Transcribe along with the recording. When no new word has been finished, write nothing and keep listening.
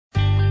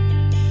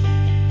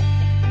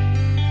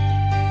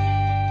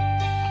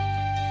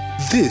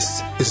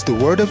This is the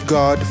Word of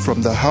God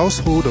from the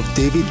Household of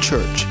David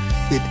Church.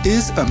 It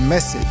is a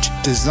message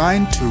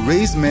designed to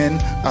raise men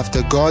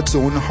after God's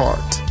own heart.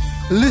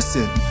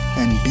 Listen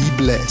and be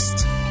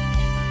blessed.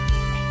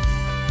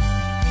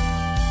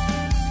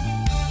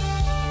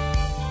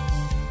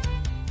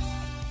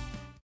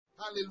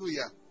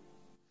 Hallelujah.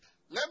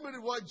 Let me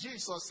read what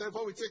Jesus said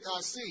before we take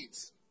our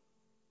seats.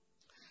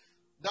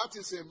 That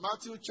is in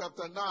Matthew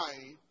chapter 9,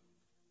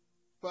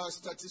 verse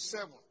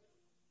 37.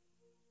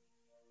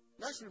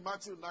 Let's read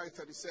Matthew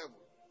 9:37.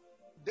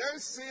 Then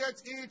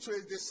saith he to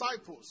his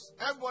disciples.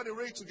 Everybody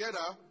read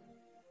together.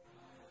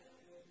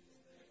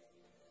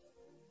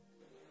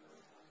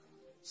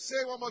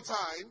 Say one more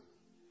time.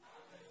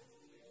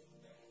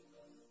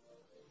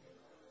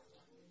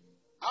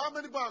 How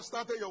many people have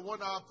started your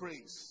 1 hour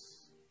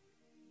praise?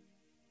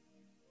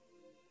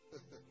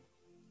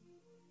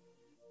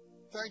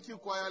 Thank you,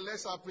 choir.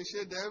 Let's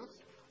appreciate them.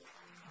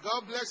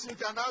 God bless you. You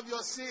can have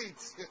your seat.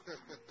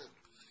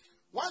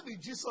 Why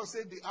did Jesus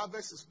say the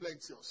harvest is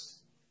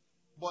plenteous,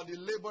 but the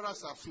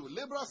laborers are few?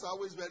 Laborers are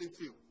always very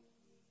few.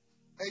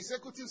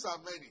 Executives are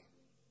many.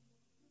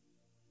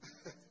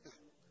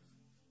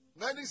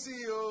 Many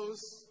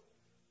CEOs,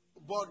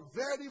 but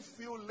very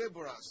few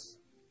laborers.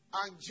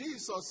 And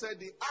Jesus said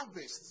the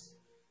harvest,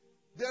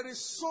 there is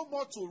so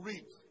much to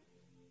reap,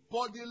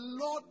 but the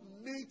Lord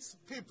needs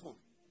people.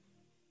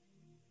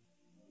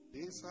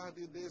 These are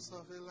the days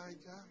of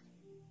Elijah.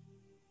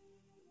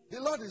 The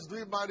Lord is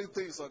doing mighty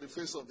things on the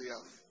face of the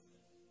earth.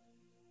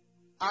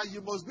 And you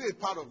must be a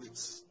part of it.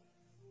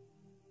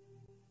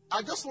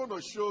 I just want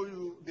to show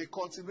you the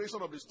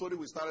continuation of the story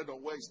we started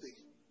on Wednesday.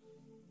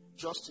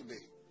 Just today.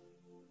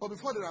 But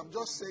before that, I'm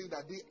just saying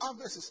that the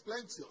harvest is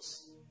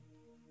plenteous.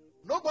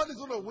 Nobody's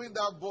going to win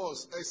that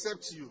boss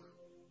except you.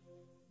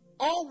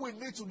 All we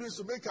need to do is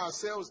to make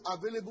ourselves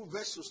available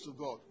vessels to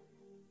God.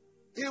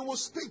 He will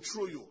speak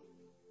through you.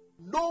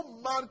 No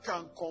man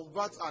can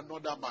convert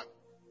another man.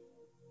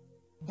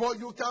 But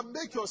you can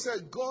make yourself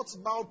God's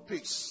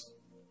mouthpiece.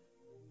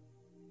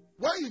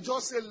 When you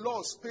just say,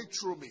 Lord, speak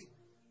through me,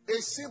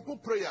 a simple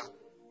prayer,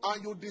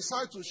 and you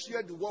decide to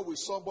share the word with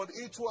somebody,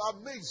 it will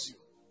amaze you.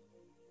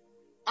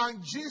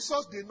 And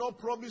Jesus did not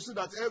promise you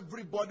that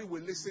everybody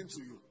will listen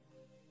to you.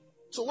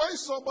 So when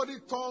somebody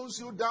turns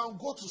you down,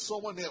 go to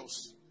someone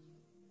else.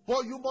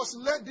 But you must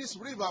let this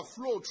river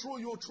flow through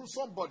you, through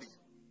somebody.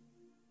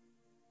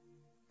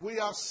 We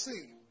have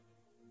seen.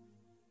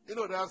 There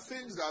are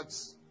things that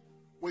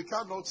we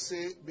cannot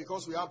say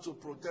because we have to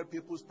protect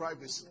people's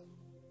privacy.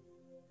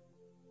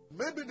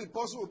 Maybe the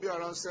person will be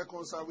around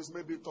second service,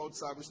 maybe third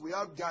service. We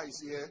have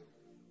guys here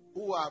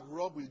who have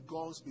robbed with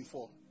guns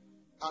before.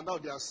 And now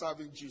they are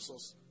serving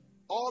Jesus.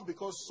 All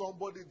because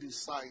somebody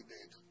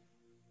decided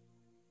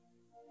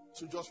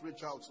to just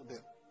reach out to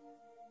them.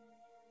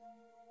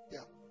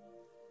 Yeah.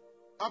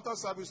 After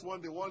service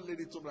one day, one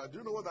lady told me, do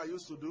you know what I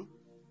used to do?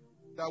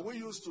 That we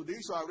used to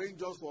arrange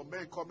just for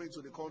men coming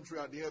to the country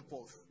at the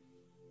airport.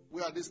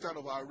 We had this kind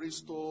of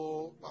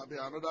aristo,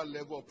 another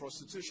level of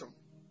prostitution.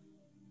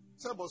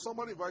 Said, but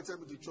somebody invited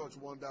me to church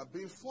one day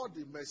before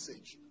the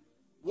message.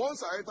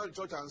 Once I entered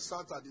the church and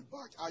sat at the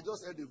back, I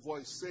just heard a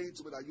voice saying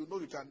to me that you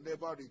can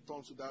never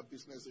return to that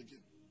business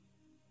again.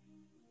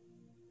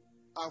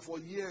 And for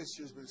years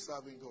she's been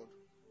serving God.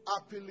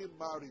 Happily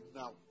married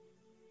now.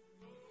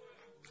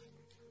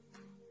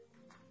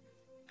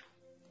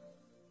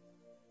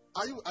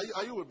 Are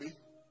you with me?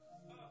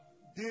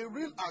 The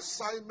real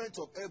assignment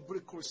of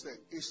every Christian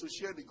is to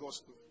share the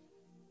gospel.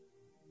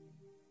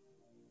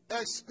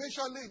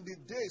 Especially in the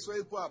days where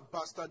people are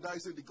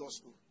bastardizing the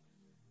gospel.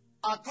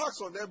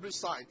 Attacks on every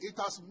side. It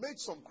has made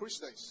some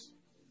Christians.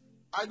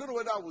 I don't know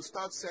whether I will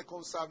start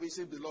second service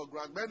if the Lord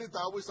grant. Many times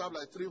I always have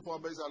like 3-4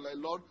 minutes. I'm like,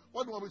 Lord,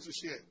 what do you want me to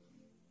share?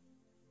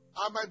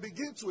 I might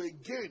begin to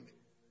again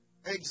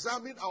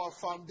examine our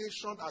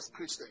foundation as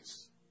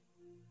Christians.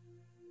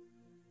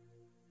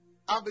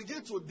 And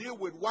begin to deal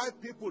with why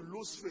people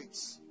lose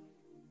faith.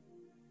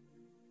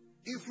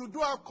 If you do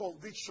have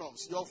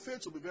convictions, your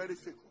faith will be very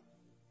fickle.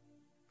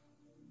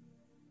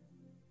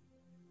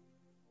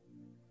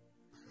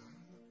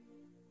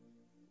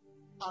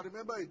 I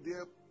remember a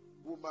dear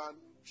woman,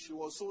 she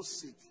was so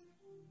sick.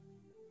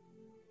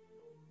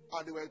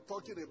 And they were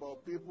talking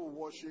about people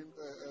worshiping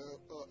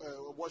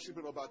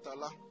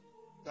Obatala,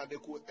 that they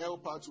could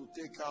help her to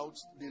take out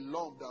the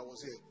lump that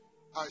was here.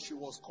 And she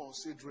was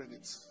considering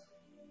it.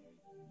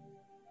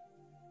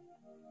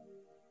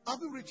 Have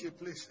you reached a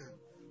place?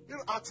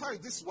 At times,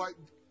 this is why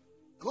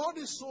God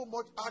is so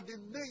much at the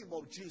name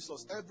of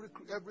Jesus.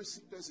 Every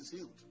sickness is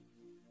healed.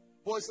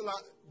 But it's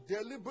like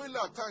deliberately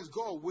at times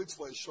God waits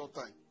for a short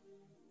time.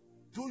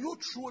 Do you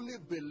truly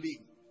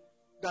believe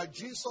that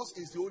Jesus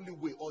is the only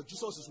way or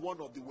Jesus is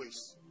one of the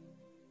ways?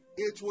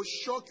 It will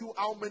shock you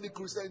how many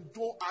Christians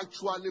don't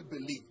actually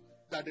believe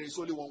that there is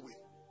only one way.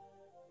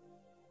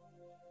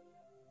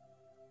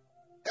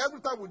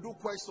 Every time we do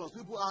questions,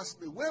 people ask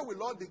me, where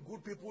will all the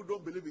good people who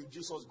don't believe in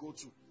Jesus go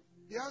to?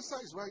 The answer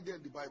is right there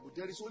in the Bible.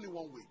 There is only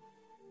one way.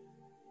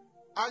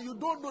 And you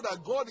don't know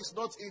that God is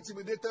not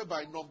intimidated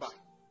by number.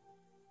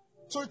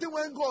 So you think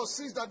when God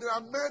sees that there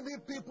are many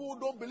people who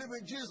don't believe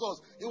in Jesus,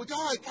 he will tell,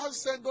 I can't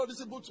send all these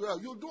people to hell.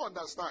 You do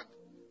understand.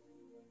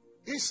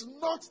 He's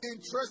not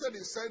interested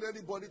in sending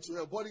anybody to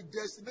hell, but the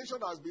destination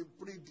has been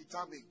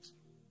predetermined.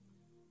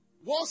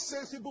 What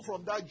saves people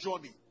from that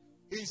journey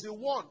is the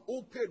one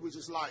who paid with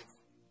his life.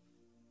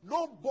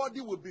 Nobody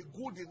will be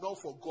good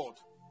enough for God.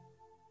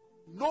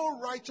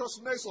 No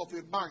righteousness of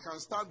a man can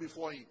stand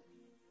before him.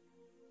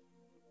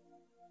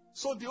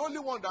 So the only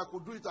one that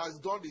could do it has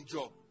done the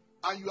job.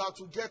 And you have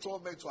to get all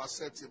men to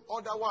accept him.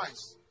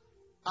 Otherwise,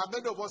 and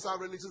many of us have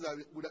relatives that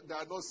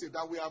are not saved,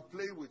 that we are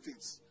playing with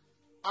it.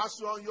 As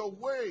you are on your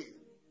way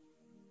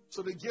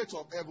to the gate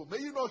of heaven, may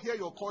you not hear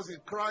your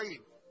cousin crying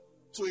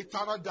to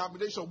eternal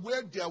damnation,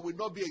 where there will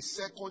not be a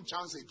second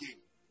chance again.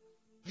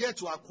 Yet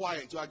you are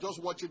quiet. You are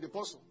just watching the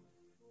person.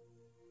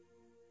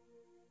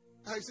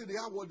 I say they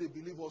have what they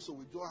believe also.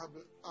 We don't have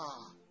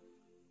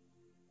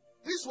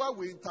This is why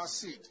we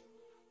intercede.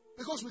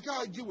 Because we can't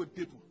argue with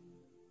people.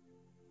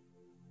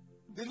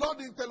 The Lord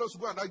didn't tell us to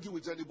go and argue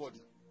with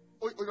anybody.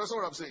 You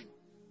understand what I'm saying?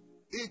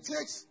 It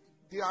takes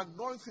the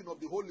anointing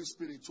of the Holy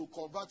Spirit to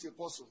convert a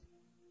person.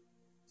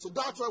 So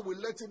that's why we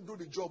let him do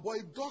the job. But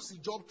he does the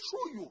job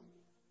through you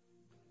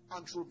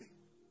and through me.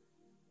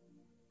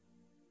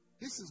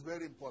 This is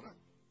very important.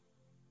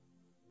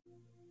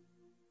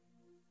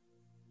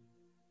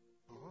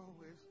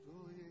 Always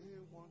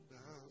doing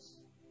wonders.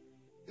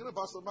 You know,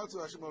 Pastor Matthew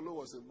Ashimalo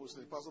was a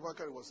Muslim. Pastor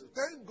Bakari was a...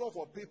 Thank God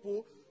for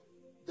people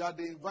that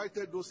they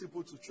invited those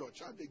people to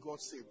church and they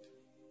got saved.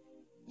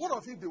 What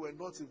if they were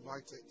not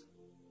invited?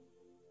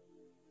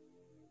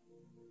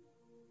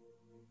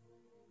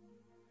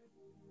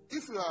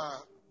 If you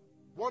are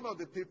one of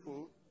the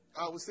people,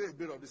 I will say a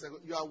bit of this,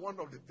 you are one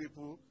of the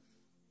people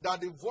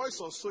that the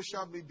voice of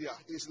social media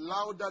is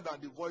louder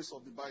than the voice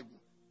of the Bible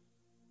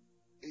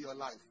in your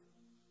life.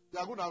 You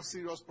are going to have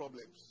serious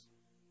problems.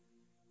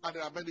 And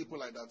there are many people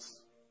like that.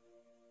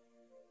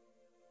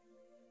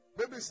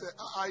 Maybe say,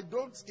 I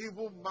don't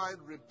even mind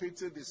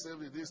repeating the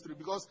same in history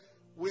because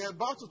we are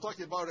about to talk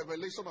about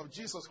revelation of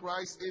Jesus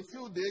Christ in a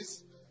few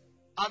days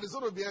and it's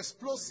going to be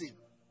explosive.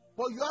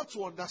 But you have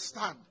to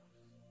understand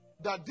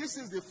that this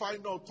is the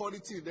final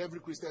authority in every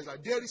Christian's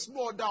life. There is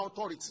no other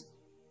authority.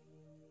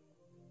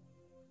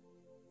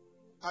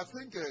 I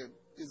think,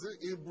 is it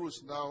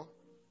Hebrews now,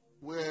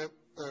 where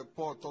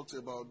Paul talked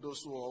about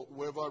those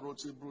whoever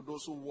wrote Hebrew,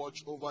 those who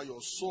watch over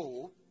your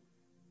soul.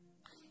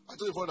 I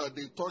told you that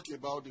they talk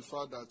about the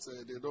fact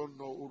that they don't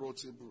know who wrote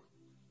Hebrew.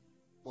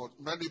 But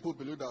many people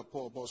believe that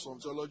Paul, but some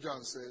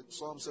theologians said,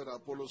 some said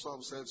Apollo,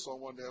 some said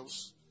someone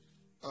else.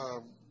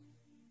 Are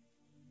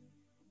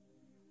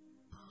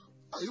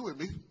you with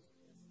me?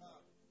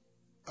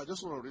 I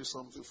just want to read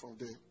something from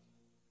there.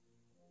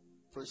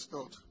 Praise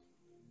God.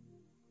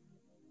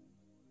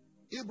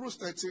 Hebrews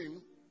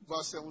 13,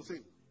 verse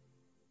 17.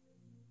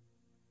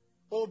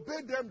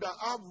 Obey them that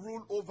have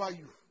rule over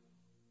you,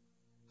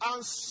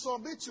 and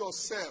submit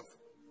yourself,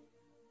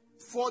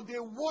 for they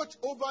watch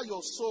over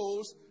your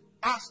souls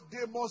as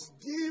they must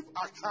give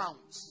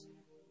accounts,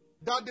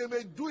 that they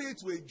may do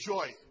it with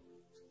joy.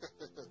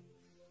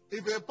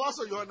 If a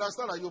pastor, you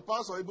understand that you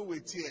pastor even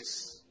with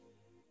tears.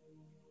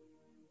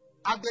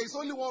 And there is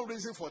only one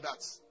reason for that.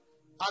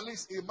 At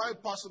least in my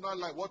personal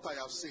life, what I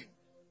have seen.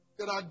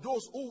 There are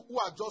those who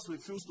are just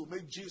refused to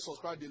make Jesus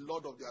Christ the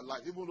Lord of their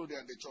life, even though they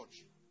are in the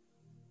church.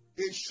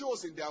 It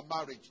shows in their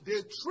marriage.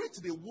 They treat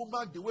the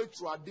woman the way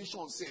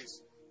tradition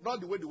says, not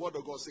the way the word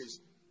of God says.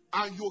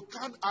 And you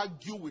can't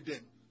argue with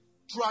them.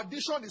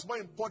 Tradition is more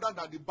important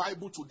than the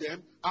Bible to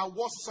them and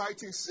what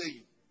society is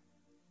saying.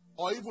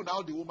 Or even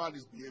how the woman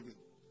is behaving.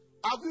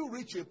 Have you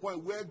reached a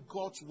point where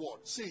God's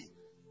word, see,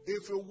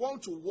 if you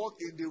want to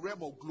walk in the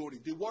realm of glory,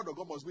 the word of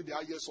God must be the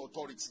highest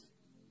authority.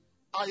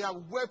 I have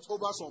wept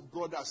over some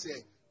brothers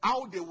here,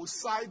 how they will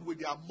side with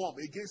their mom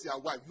against their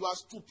wife. You are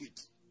stupid.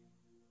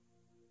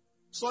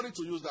 Sorry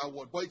to use that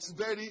word, but it's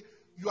very,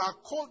 you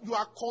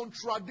are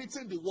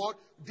contradicting the word,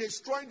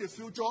 destroying the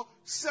future,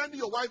 sending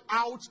your wife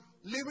out,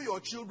 leaving your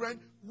children.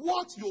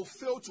 What you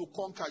fail to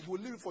conquer, you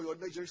will leave it for your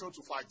next generation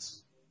to fight.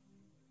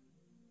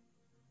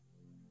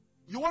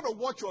 You want to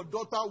watch your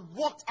daughter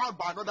walked out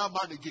by another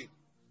man again.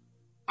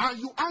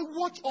 And I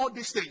watch all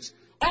these things.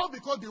 All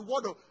because the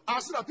word of, I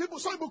see that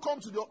some people come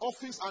to the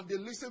office and they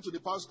listen to the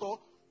pastor,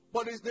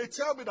 but they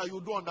tell me that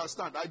you don't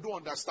understand. I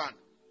don't understand.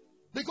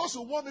 Because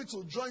you want me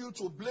to join you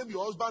to blame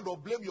your husband or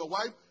blame your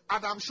wife,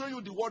 and I'm showing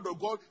you the word of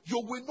God,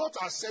 you will not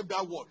accept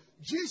that word.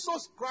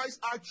 Jesus Christ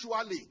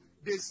actually,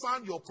 they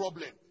solved your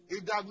problem.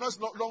 He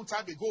diagnosed not long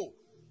time ago.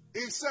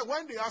 He said,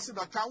 when they asked him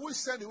that, can we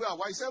send away our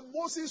wife? He said,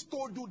 Moses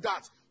told you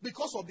that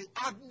because of the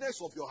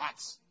hardness of your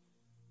hearts.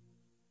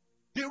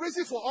 The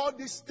reason for all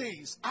these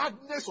things,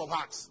 hardness of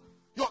hearts.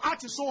 Your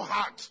heart is so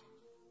hard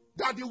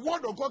that the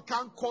word of God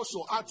can't cause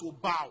your heart to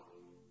bow.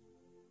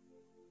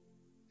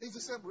 It's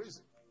the same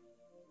reason.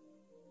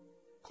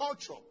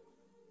 Culture,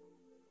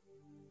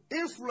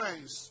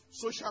 influence,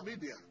 social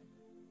media.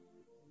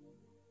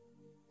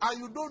 And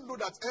you don't know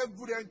that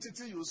every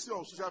entity you see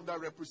on social media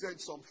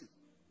represents something.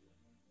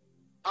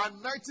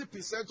 And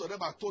 90% of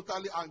them are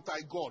totally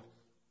anti-God.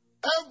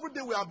 Every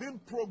day we are being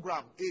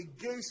programmed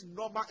against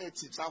normal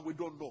ethics and we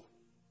don't know.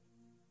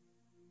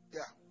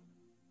 Yeah.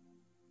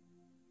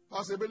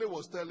 Pastor Billy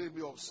was telling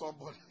me of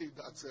somebody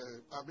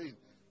that,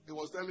 he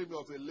was telling me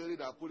of a lady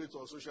that put it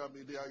on social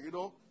media. You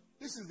know,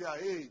 this is their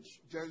age,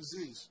 Gen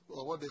Zs,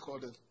 or what they call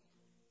them.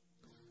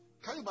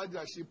 Can you imagine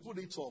that she put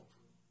it up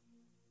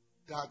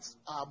that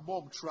her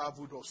mom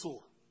traveled or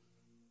so,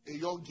 a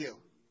young girl,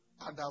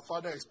 and her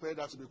father expected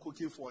her to be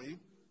cooking for him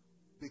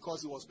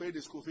because he was paying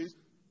the school fees?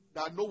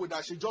 That no way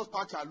that she just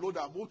packed her load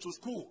and moved to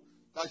school.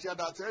 That she had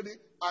attended,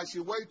 and she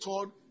went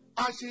on,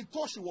 and she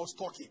thought she was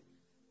talking.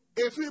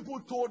 A few people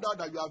told her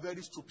that you are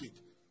very stupid.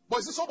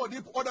 But see,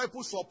 other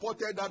people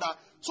supported her.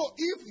 So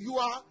if you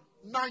are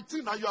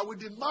 19 and you are with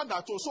the man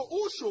at all, so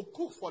who should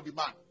cook for the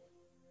man?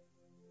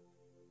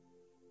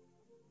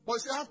 But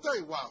see, after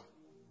a while,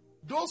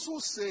 those who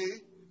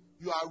say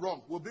you are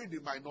wrong will be in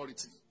the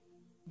minority.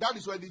 That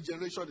is where the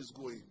generation is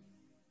going.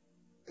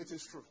 It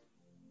is true.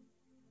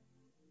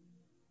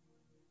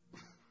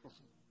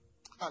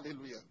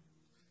 Hallelujah.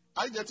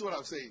 I get what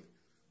I'm saying.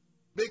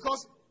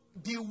 Because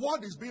the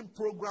word is being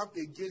programmed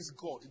against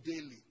God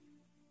daily.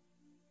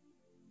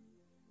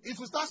 If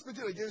you start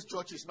speaking against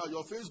churches now,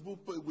 your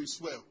Facebook will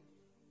swell.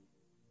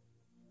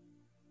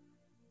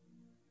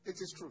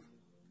 It is true.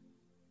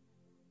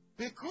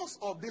 Because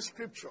of this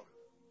scripture,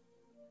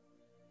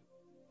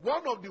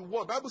 one of the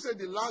words, Bible said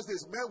in the last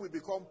days, men will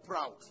become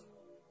proud.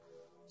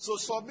 So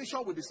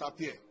submission will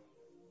disappear.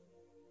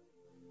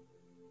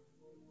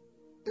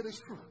 It is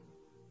true.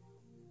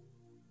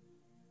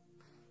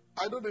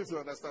 I don't know if you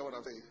understand what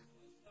I'm saying.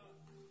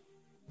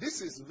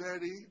 This is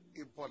very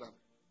important.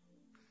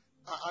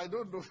 I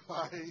don't know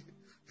why.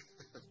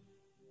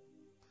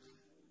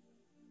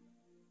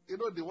 You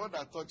know, the one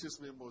that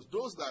touches me most,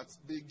 those that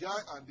the guy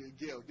and the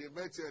girl, they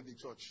met here in the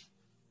church.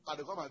 And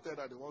they come and tell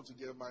that they want to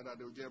get married and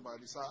they will get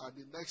married. And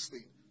the next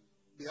thing,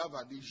 they have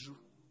an issue.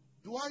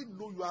 Do I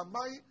know you?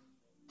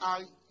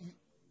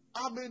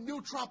 I'm a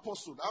neutral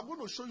person. I'm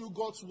going to show you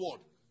God's word.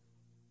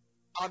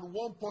 And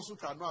one person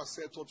cannot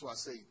accept what you are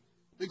saying.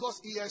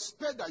 Because he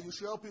expects that you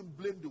should help him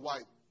blame the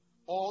wife.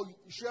 Or you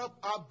should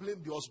help her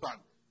blame the husband.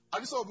 And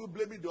instead of you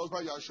blaming the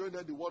husband, you are showing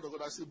them the word of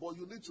God. I say, but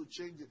you need to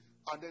change it.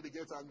 And then they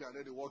get angry and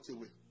then they walk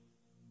away.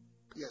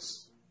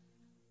 Yes.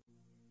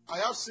 I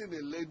have seen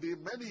a lady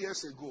many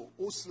years ago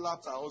who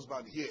slapped her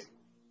husband here.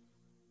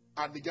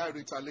 And the guy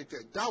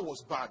retaliated. That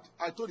was bad.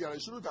 I told her, you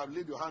shouldn't have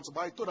laid your hands.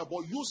 But I told her,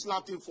 but you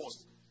slapped him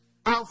first.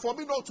 And for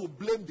me not to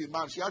blame the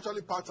man, she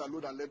actually packed her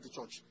load and left the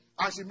church.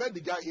 And she met the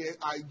guy here.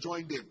 I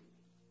joined them.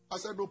 I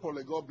said, no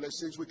problem, God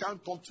bless you. We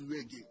can't talk to you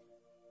again.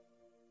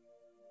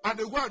 And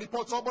they go and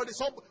report somebody.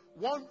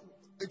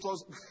 It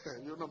was,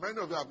 many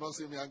of you have not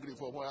seen me angry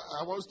for. But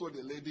I once told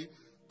a lady,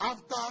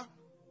 after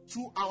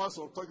 2 hours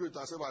of talking with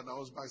herself and her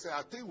husband, I said,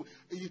 I think,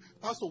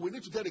 Pastor, we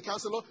need to get a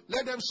counselor.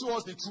 Let them show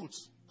us the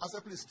truth. I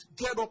said, please,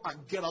 get up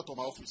and get out of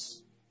my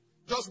office.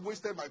 Just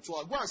wasted my 2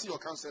 hours. Go and see your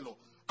counselor.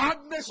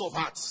 Hardness of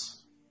heart.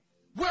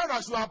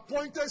 Whereas you have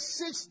pointed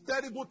 6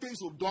 terrible things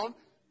you've done,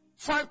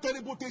 5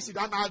 terrible things you've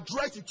done, and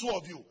address the 2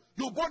 of you.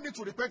 You both need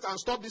to repent and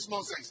stop this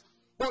nonsense.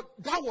 But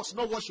that was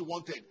not what she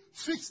wanted.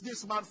 Fix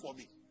this man for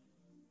me.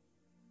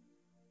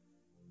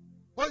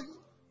 Well,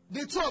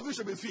 the 2 of you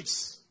should be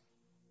fixed.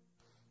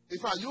 In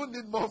fact, you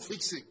need more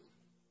fixing.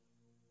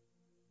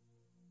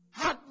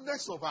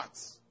 Hardness of heart.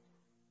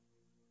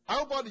 I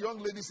hope all the young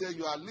ladies here,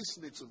 you are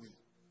listening to me.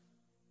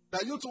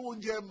 That you two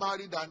won't get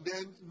married and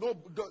then,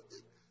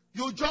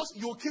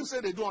 you keep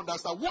saying they don't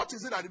understand. What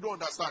is it that they don't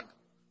understand?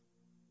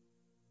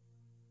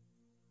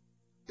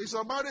 Is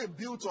your marriage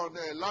built on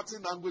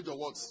Latin language or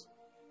what?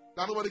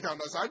 That nobody can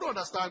understand. I don't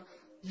understand.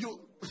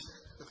 You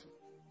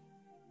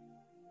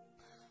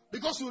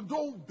because you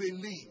don't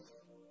believe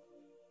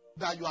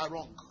that you are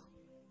wrong.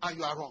 And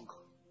you are wrong.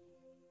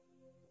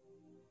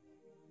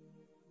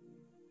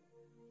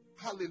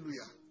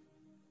 Hallelujah.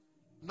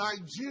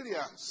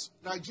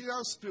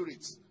 Nigerian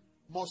spirit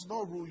must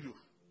not rule you.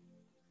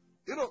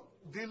 You know,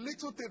 the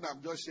little thing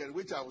I'm just sharing,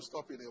 which I will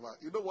stop in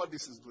about, you know what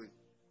this is doing?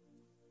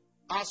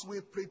 As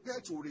we prepare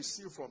to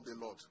receive from the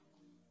Lord,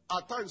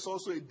 at times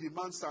also it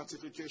demands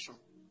sanctification.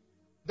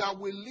 That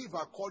we live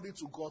according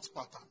to God's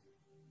pattern.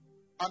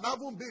 And I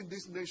haven't been in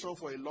this nation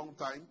for a long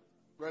time,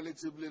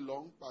 relatively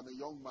long. I'm a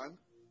young man.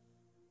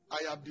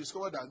 I have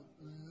discovered that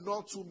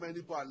not too many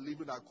people are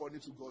living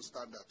according to God's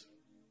standard.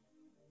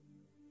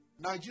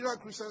 Nigerian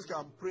Christians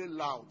can pray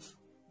loud,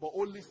 but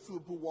only few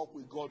people walk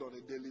with God on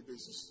a daily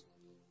basis,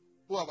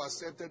 who have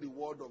accepted the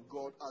word of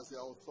God as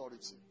their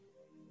authority.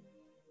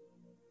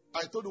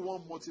 I told you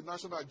one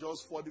multinational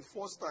just for the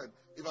first time,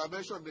 if I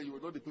mention that you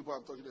will know the people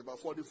I'm talking about,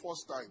 for the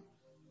first time,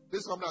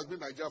 this company has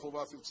been in Nigeria for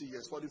over 50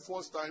 years. For the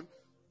first time,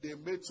 they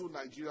made 2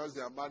 Nigerians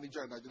their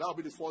manager in Nigeria. That will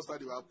be the first time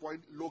they will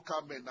appoint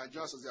local men,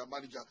 Nigerians as their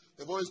manager.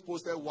 They've always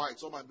posted white.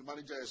 Some might be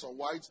manager, some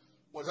white.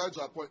 But time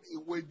to appoint.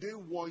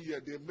 Within 1 year,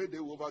 they made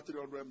them over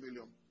 300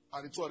 million.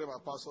 And the 2 of them are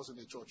pastors in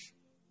the church.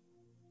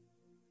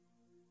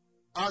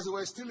 As they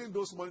were stealing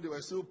those money, they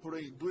were still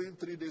praying, doing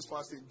 3 days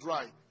fasting,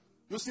 dry.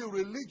 You see,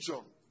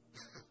 religion.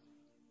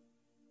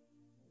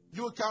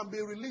 You can be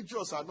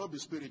religious and not be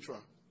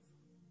spiritual.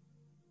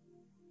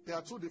 There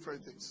are two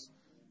different things.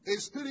 A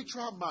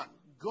spiritual man,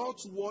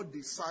 God's word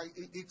design,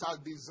 it has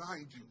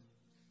designed you.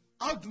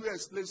 How do you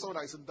explain someone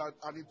that is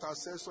an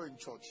intercessor in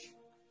church?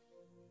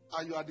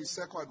 And you are the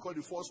second because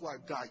the first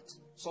wife died.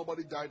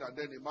 Somebody died and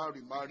then a man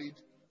remarried.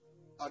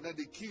 And then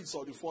the kids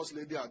or the first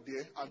lady are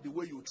there and the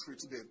way you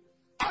treat them.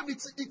 And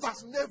it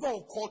has never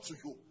occurred to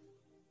you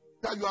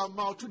that you are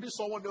maltreating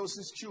someone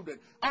else's children.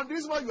 And the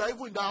reason why you are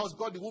even in the house,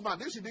 God, the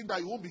woman, if she didn't die,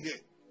 you won't be here.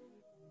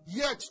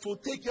 Yet, to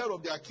take care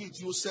of their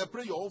kids, you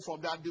separate your own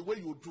from them the way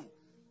you do.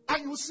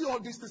 And you see all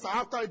these things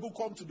after people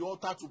come to the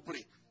altar to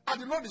pray.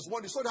 And the Lord is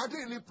wondering, so they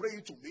didn't really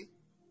pray to me.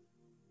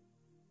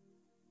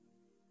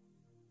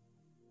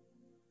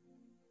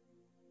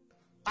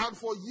 And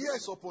for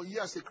years upon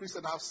years, a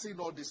Christian, I've seen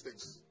all these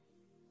things.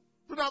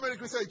 Do you know how many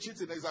Christians cheat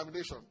in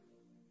examination?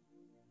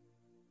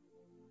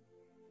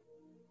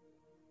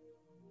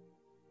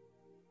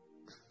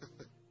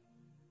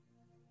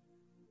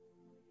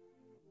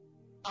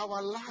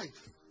 Our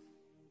life.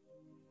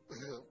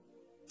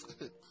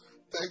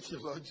 Thank you,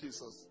 Lord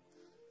Jesus.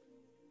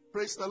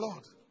 Praise the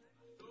Lord.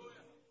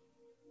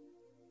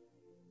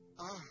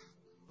 Oh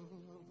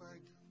my God.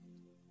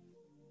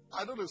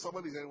 I don't know if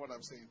somebody is hearing what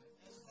I'm saying.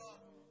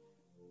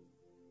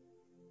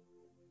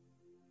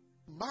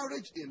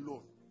 Marriage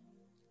alone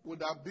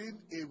would have been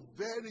a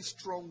very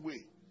strong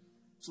way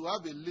to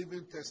have a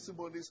living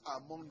testimonies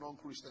among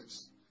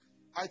non-Christians.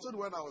 I told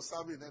you when I was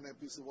serving in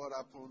NNPC what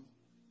happened.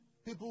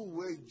 People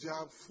were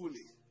jabbed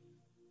fully.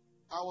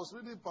 I was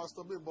reading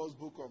Pastor Mimbo's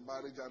book on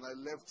marriage and I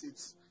left it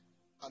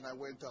and I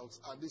went out.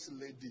 And this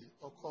lady,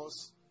 of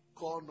course,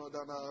 called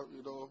Northerner,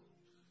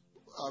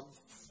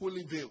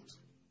 fully veiled.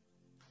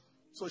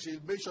 So she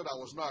made sure that I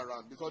was not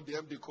around because the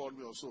MD called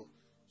me also.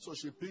 So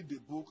she picked the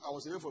book. I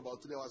was away for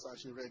about 3 hours and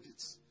she read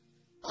it.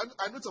 And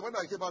I noticed when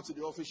I came out to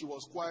the office, she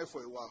was quiet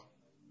for a while.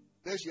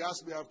 Then she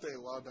asked me after a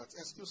while that,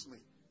 excuse me,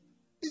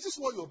 is this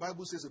what your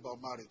Bible says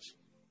about marriage?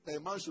 That a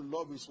man should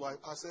love his wife?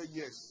 I said,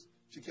 yes.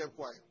 She kept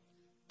quiet.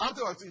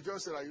 Afterwards, he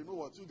just said, you know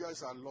what, you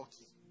guys are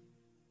lucky.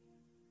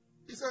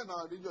 He said,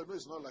 no,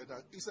 it's not like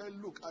that. He said,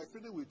 look, I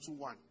finished with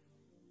 2-1.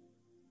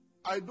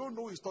 I don't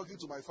know he's talking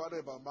to my father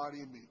about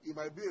marrying me. He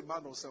might be a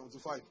man of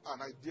 75,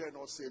 and I dare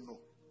not say no.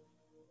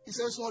 He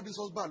says, so this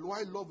husband,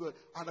 I love her.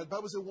 And the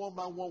Bible says, one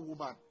man, one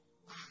woman.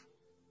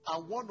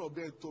 And one of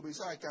them told me, he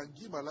said, I can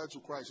give my life to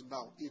Christ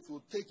now if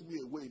you take me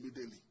away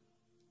immediately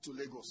to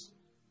Lagos.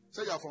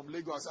 Say you're from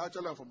Lagos.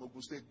 Actually, I'm from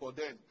Ogun State, but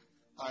then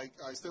I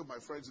stay with my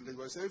friends in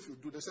Lagos. I say, if you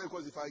do, they say,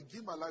 because if I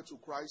give my life to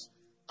Christ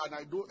and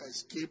I don't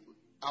escape,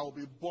 I will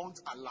be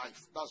burnt alive.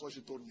 That's what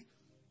she told me.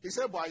 He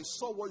said, but I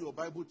saw what your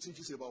Bible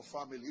teaches about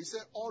family. He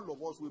said, all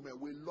of us women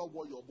will love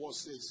what your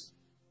boss says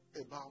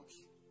about.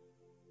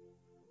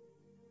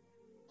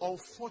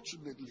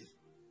 Unfortunately,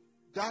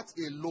 that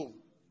alone,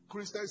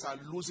 Christians are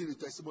losing the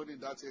testimony in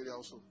that area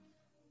also.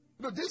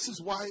 This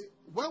is why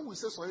when we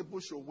say some people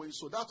should win,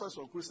 so that's why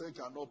some Christians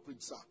cannot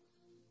preach, sir.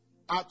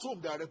 At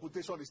home, their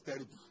reputation is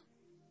terrible.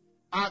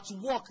 At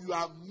work, you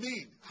are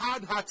mean,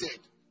 hard-hearted.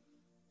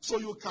 So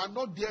you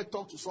cannot dare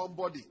talk to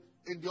somebody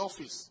in the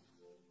office.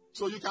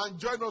 So you can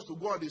join us to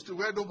go on the street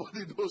where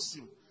nobody knows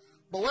you.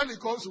 But when it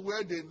comes to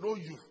where they know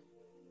you,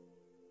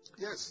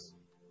 yes.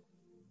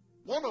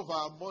 One of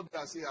our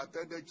mothers here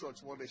attended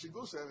church one day. She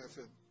goes to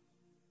MFM.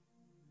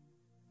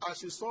 And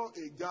she saw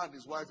a guy and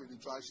his wife in the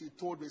church. She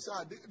told me,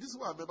 this is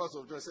my members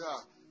of church.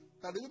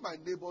 That they've been my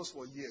neighbors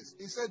for years.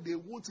 He said they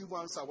won't even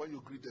answer when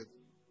you greet them.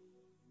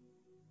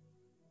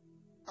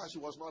 And she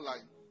was not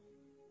lying.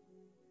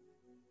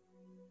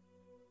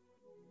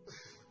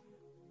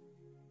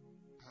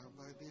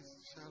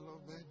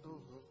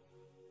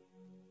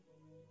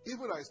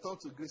 Even I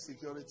start to greet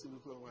security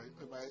people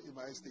in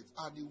my estate,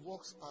 and it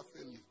works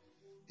perfectly.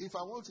 If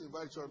I want to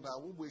invite you, I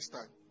won't waste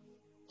time.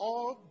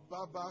 All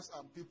Babas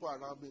and people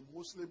around me,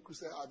 Muslim,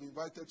 Christian, I've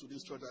invited to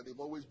this church, and they've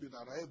always been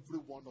around, every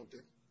one of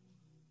them.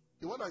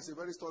 The one that is a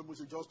very strong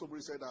Muslim just told me,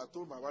 said, I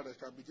told my wife that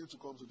I can begin to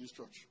come to this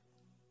church.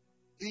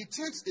 It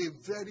takes a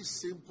very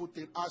simple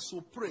thing. As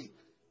you pray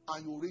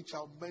and you reach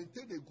out,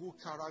 maintain a good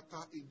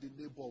character in the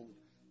neighborhood,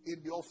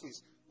 in the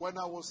office. When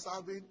I was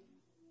serving,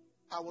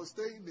 I was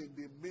staying in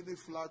the mini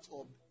flat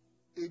of,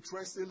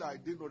 interestingly, I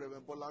didn't know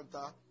Reverend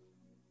Bolanta.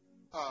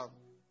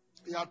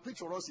 He had preached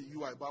for us in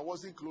UI, but I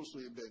wasn't close to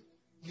him then.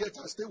 Yet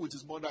I stayed with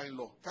his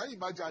mother-in-law. Can you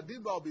imagine? I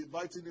didn't know I'll be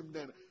inviting him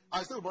then.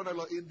 I stayed with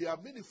mother-in-law in their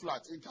mini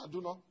flat in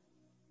Kaduna.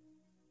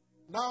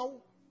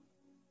 Now,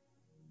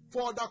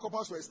 4 other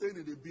couples were staying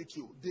in the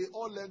BQ. They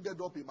all ended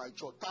up in my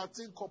church.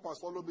 13 couples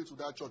followed me to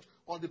that church.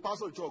 On the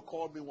pastor of the church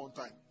called me one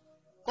time.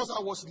 Because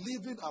I was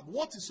living up.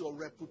 What is your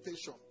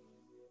reputation?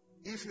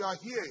 If you are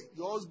here,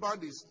 your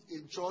husband is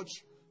in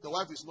church, the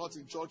wife is not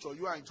in church, or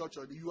you are in church,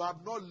 or you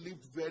have not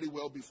lived very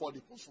well before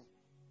the person.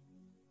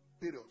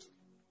 Period.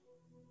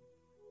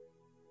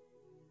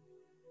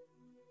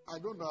 I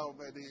don't know how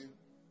many.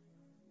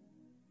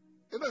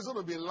 It's going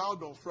to be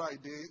loud on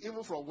Friday,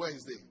 even from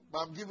Wednesday. But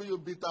I'm giving you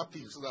bitter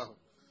pills now.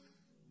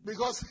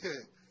 Because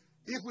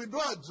if we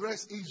don't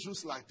address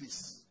issues like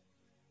this,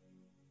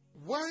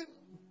 when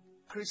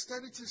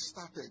Christianity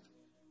started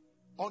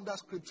under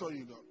Scripture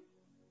Union.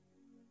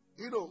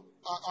 You know,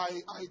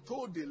 I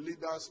told the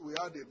leaders, we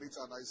had a meeting,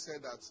 and I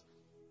said that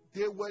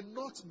there were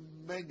not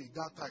many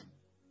that time.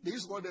 They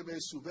used to call them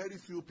very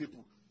few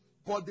people.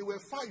 But they were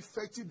far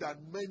effective than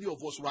many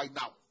of us right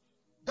now.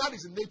 That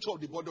is the nature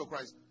of the body of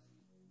Christ.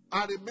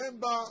 I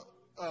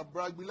remember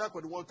Bragg Milak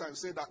at one time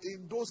said that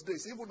in those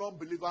days, even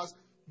unbelievers,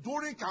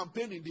 during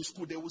campaign in the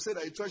school, they would say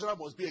that a treasurer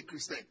must be a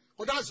Christian.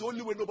 But that's the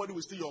only way nobody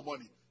will steal your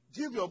money.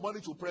 Give your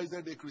money to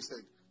President a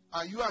Christian.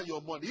 And you and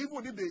your money.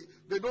 Even if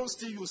they don't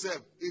steal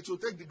yourself, it will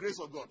take the grace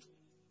of God.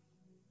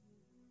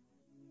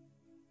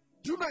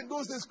 Do you know in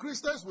those days,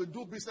 Christians will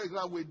do business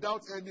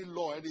without any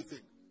law or anything?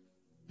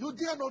 You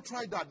dare not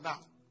try that now.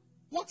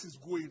 What is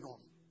going on?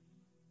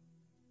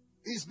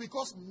 It's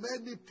because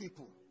many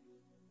people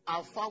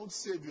have found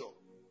Savior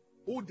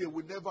who they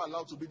will never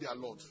allow to be their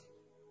Lord.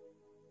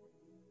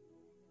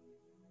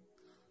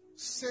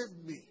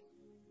 Save me.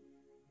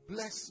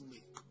 Bless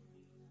me.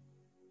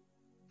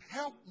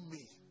 Help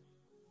me.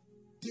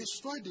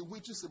 Destroy the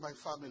witches in my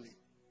family.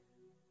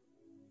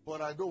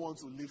 But I don't want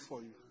to live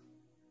for you.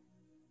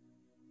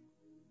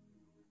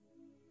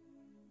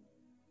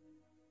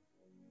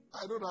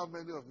 I don't know how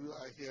many of you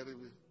are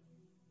hearing me.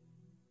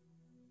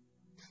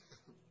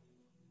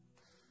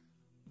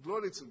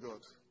 Glory to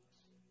God.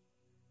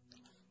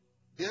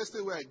 The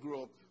estate where I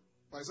grew up,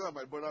 myself and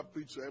my brother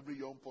preached to every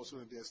young person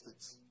in the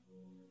estate.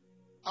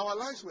 Our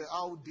lives were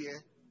out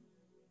there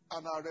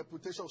and our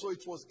reputation, so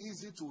it was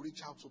easy to reach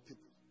out to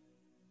people.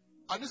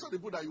 And these are the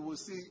people that you will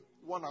see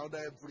one another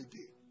every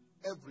day.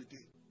 Every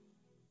day.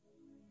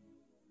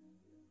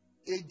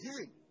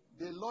 Again,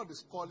 the Lord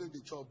is calling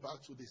the church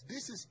back to this.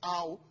 This is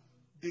how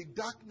the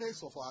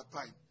darkness of our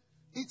time.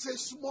 It's a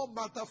small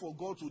matter for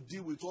God to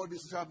deal with all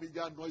this social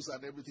media noise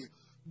and everything.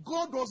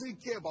 God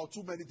doesn't care about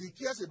too many things.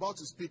 He cares about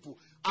his people.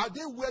 Are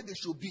they where they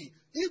should be?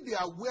 If they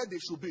are where they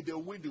should be,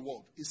 they'll win the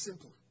world. It's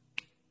simple.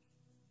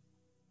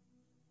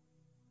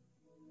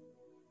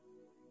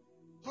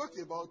 Talk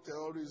about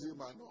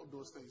terrorism and all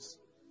those things.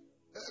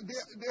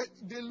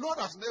 The Lord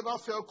has never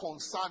felt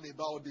concerned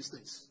about all these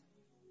things.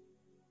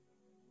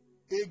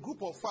 A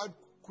group of 5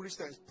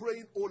 Christians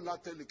praying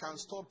wholeheartedly can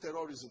stop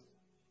terrorism.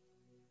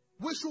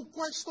 We should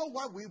question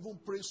why we even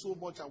pray so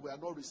much and we are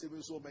not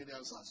receiving so many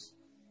answers.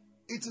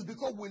 It is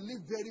because we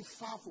live very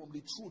far from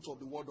the truth of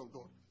the word of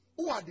God.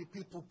 Who are the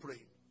people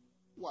praying?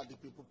 Who are the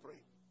people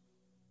praying?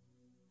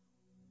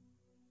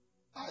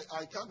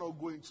 I cannot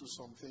go into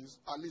some things,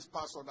 at least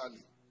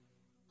personally.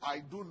 I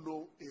do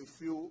know a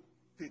few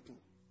people,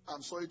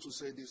 I'm sorry to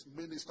say this,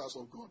 ministers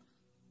of God,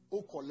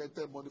 who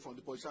collected money from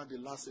the politician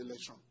in the last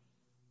election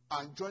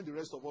and joined the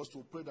rest of us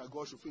to pray that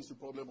God should fix the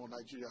problem of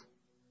Nigeria.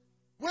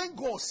 When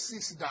God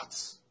sees that,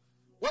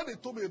 when they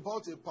told me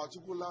about a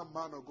particular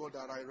man of God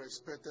that I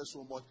respected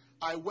so much,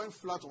 I went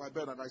flat on my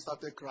bed and I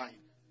started crying.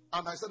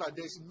 And I said that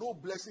there is no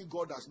blessing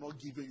God has not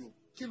given you.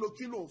 Kilo,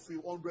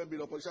 100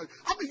 million politicians.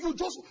 I mean, you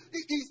just,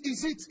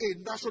 is it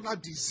a national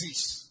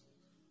disease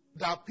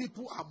that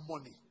people have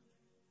money?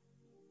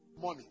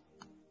 Money.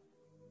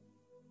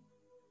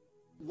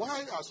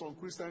 Why are some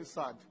Christians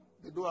sad?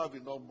 They don't have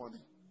enough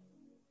money.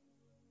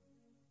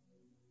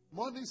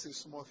 Money is a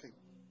small thing.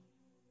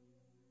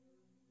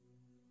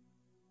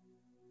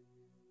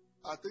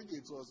 I think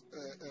it was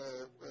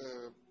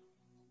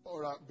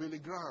Billy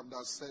Graham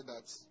that said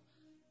that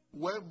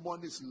when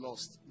money is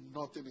lost,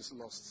 nothing is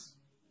lost.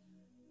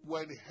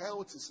 When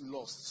health is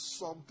lost,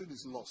 something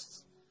is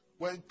lost.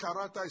 When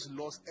character is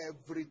lost,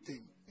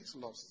 everything is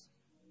lost.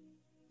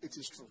 It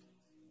is true.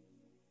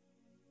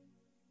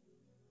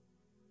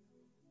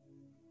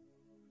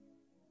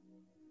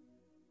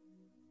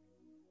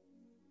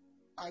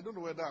 I don't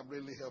know whether I'm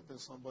really helping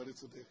somebody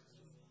today.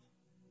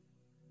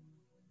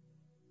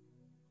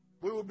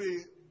 We will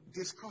be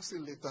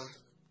discussing later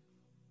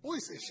who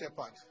is a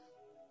shepherd.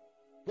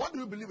 What do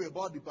you believe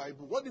about the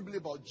Bible? What do you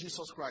believe about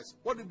Jesus Christ?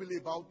 What do you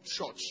believe about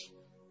church?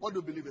 What do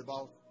you believe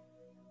about?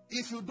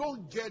 If you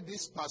don't get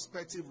this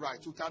perspective right,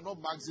 you cannot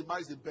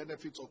maximize the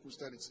benefits of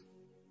Christianity.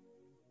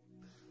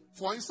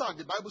 For instance,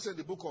 the Bible said in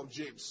the book of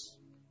James,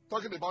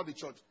 talking about the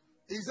church,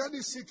 is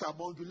any sick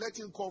among you? Let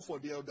him call for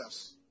the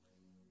elders.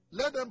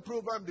 Let them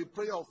provide the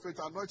prayer of faith,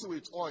 anointing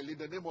with oil in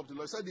the name of the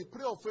Lord. He said the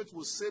prayer of faith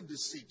will save the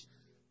sick.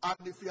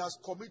 And if he has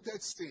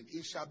committed sin,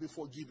 he shall be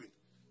forgiven.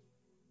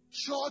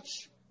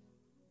 Church,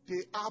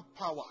 they have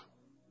power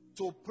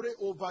to pray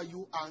over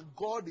you, and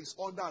God is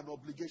under an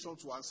obligation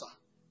to answer.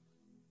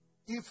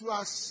 If you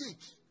are sick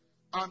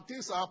and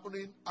things are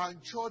happening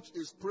and church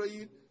is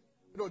praying,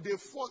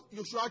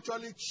 you should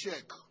actually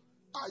check.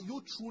 Are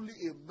you truly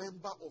a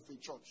member of a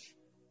church?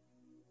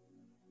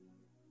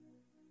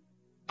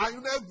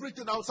 And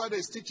everything outside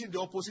is teaching the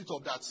opposite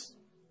of that.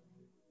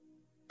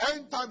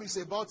 End time is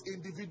about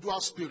individual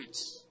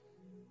spirits.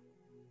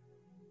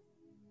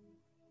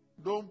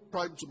 Don't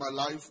pry into my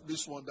life,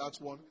 this one, that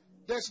one.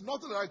 There's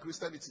nothing like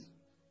Christianity.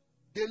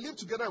 They live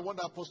together in one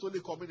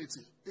apostolic community.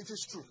 It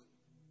is true.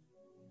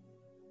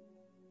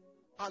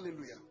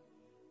 Hallelujah.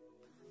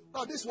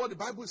 Now, this is what the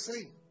Bible is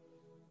saying.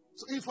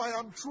 So if I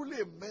am truly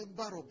a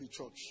member of the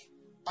church,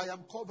 I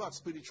am covered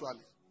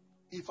spiritually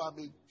if I'm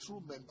a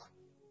true member.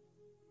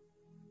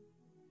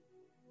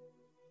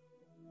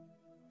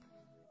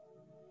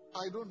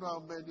 I don't know how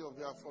many of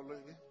you are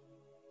following me.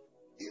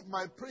 If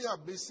my prayer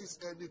misses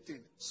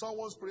anything,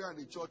 someone's prayer in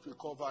the church will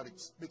cover it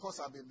because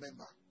I'm a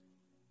member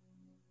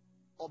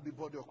of the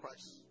body of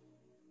Christ.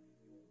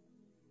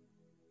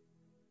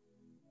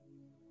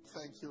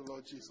 Thank you,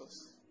 Lord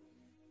Jesus.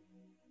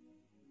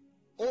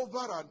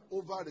 Over and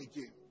over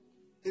again,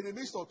 in the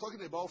midst of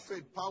talking about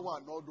faith, power,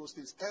 and all those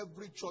things,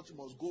 every church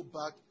must go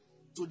back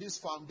to this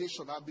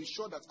foundation and be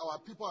sure that our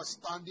people are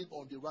standing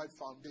on the right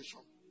foundation.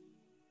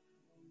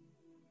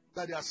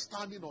 That they are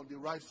standing on the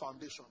right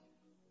foundation.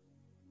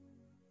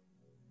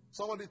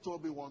 Somebody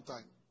told me one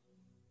time,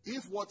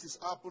 if what is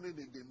happening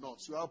in the north,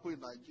 you happen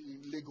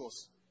in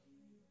Lagos,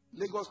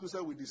 Lagos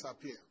Christians will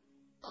disappear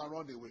and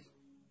run away.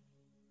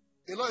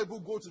 A lot of people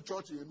go to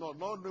church in the north,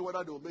 not know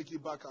whether they will make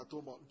it back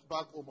home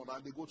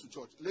and they go to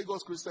church.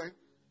 Lagos Christians,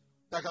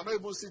 they cannot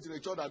even sit in a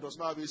church that does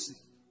not have AC.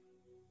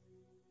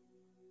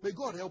 May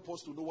God help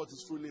us to know what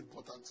is truly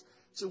important.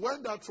 So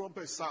when that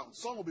trumpet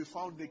sounds, some will be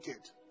found naked.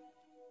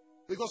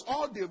 Because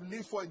all they've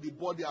lived for in the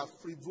body are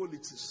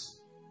frivolities.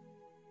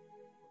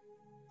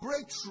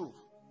 Breakthrough.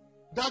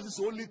 That is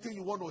the only thing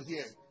you want to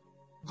hear.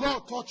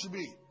 God touched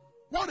me.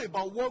 What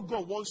about what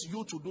God wants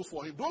you to do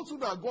for him? Don't you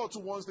know that God too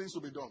wants things to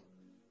be done?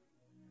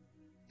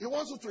 He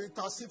wants you to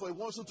intercede for, he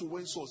wants you to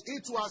win souls. He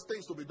too has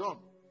things to be done.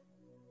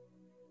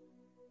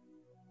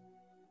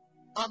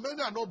 And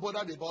many are not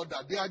bothered about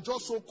that. They are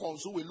just so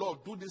consumed with,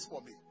 Lord, do this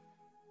for me.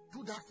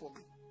 Do that for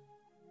me.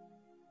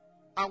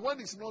 And when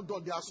it's not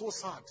done, they are so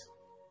sad.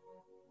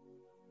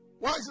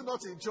 Why is he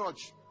not in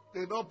church?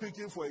 They're not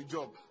picking for a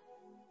job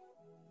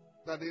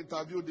that they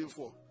interviewed him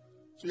for.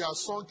 So you are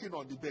sunken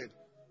on the bed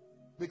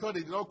because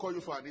they did not call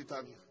you for an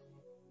interview.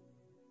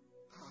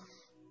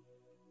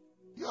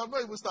 You have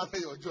not even started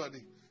your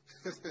journey.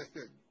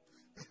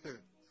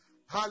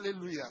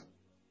 Hallelujah.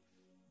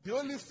 The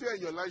only fear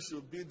in your life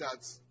should be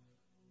that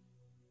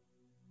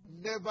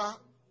never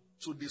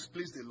to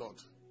displease the Lord.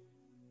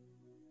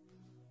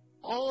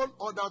 All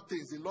other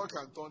things, the Lord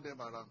can turn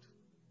them around.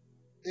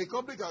 A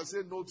company can say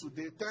no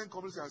today, 10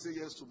 companies can say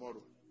yes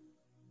tomorrow.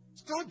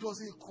 That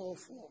doesn't call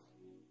for.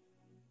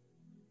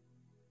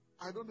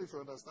 I don't know if you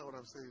understand what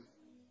I'm saying.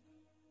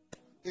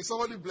 Is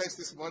somebody blessed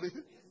this morning?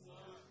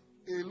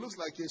 It looks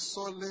like a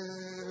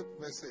solemn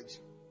message.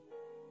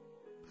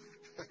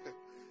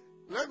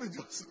 Let me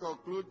just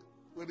conclude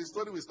with the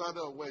story we started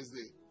on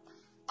Wednesday.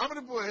 How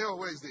many people are here on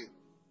Wednesday?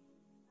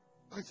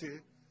 Okay.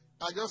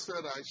 I just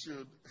felt I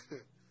should.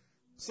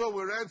 So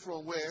we read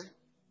from where?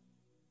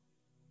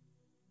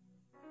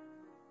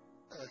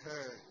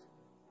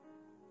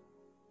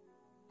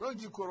 Don't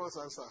give chorus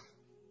answer.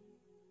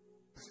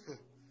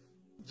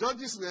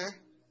 Judges where?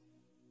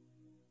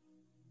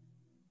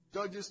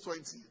 Judges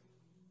 20.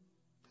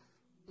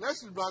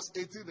 Let's read verse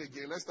 18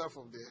 again. Let's start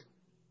from there.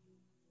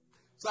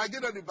 So I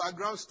give them the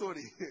background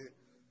story.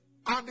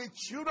 And the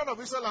children of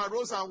Israel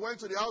arose and went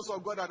to the house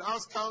of God and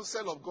asked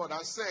counsel of God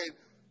and said,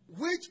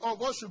 which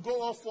of us should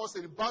go up first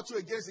in the battle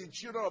against the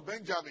children of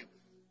Benjamin?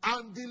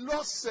 And the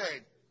Lord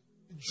said,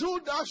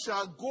 Judah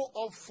shall go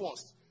up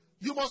first.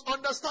 You must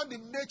understand the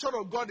nature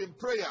of God in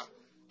prayer.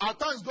 At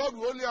times, God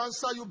will only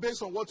answer you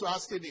based on what you're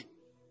asking him.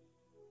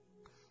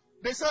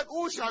 They said,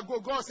 who shall go?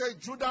 God said,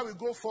 Judah will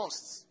go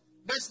first.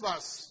 Next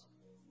verse.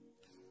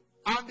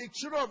 And the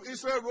children of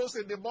Israel rose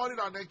in the morning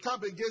and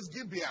encamped against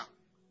Gibeah.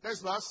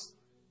 Next verse.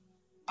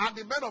 And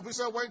the men of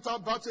Israel went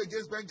out battle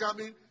against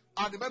Benjamin.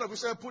 And the men of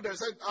Israel put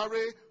themselves in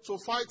array to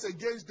fight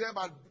against them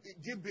at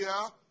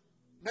Gibeah.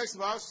 Next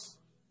verse.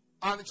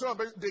 And the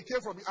children of they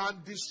came from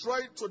and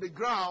destroyed to the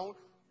ground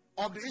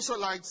of the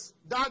Israelites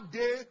that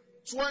day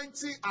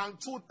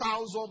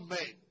 22,000 men.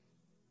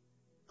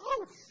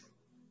 Oh.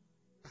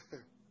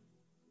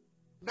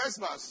 Next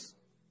verse.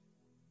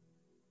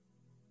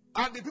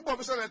 And the people of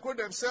Israel equipped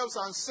themselves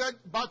and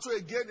set battle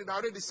again in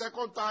array the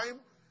second time.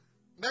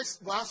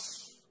 Next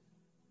verse.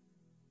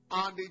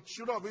 And the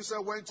children of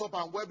Israel went up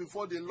and went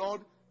before the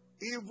Lord,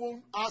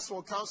 even asked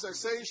for counsel,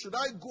 saying, should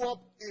I go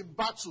up in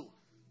battle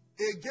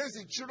against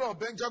the children of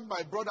Benjamin,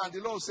 my brother? And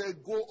the Lord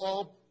said, go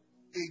up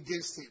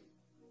against him.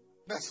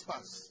 Next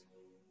verse.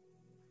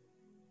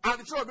 And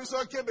the children of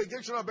Israel came against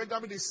the children of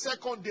Benjamin the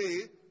second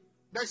day.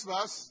 Next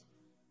verse.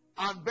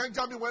 And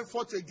Benjamin went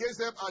forth against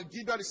them and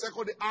Gibeah the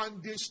second day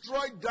and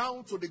destroyed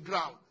down to the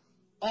ground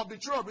of the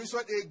children of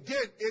Israel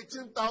again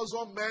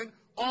 18,000 men.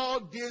 All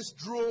these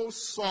drew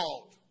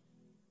sword.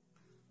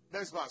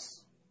 Next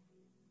verse.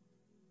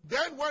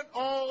 Then went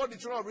all the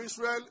children of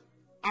Israel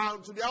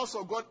to the house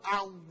of God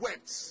and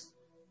wept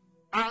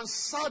and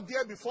sat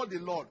there before the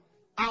Lord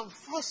and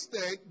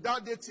fasted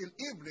that day till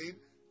evening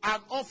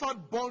and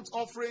offered burnt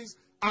offerings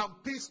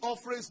and peace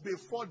offerings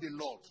before the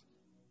Lord.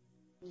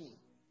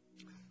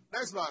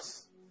 Next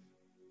verse.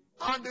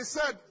 And they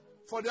said,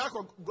 for the ark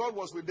of God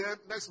was with them.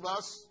 Next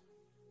verse.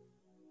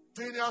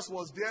 Phinehas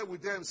was there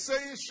with them,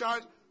 saying, shall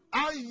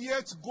I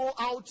yet go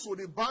out to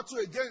the battle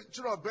against the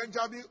children of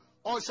Benjamin,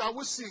 or shall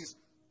we cease?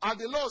 And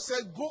the Lord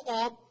said, go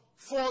up,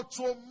 For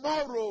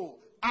tomorrow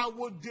I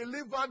will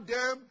deliver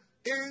them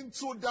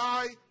into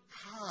thy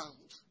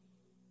hand.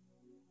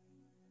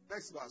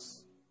 Next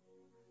verse.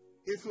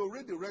 If you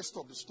read the rest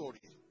of the story,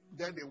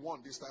 then they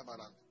won this time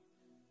around.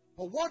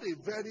 But what a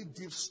very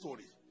deep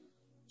story.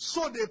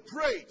 So they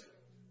prayed.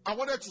 I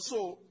wanted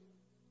to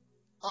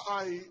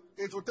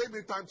it will take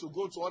me time to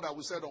go to what I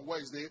we said on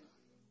Wednesday.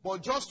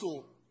 But just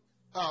to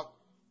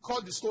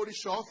cut the story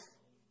short.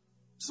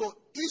 So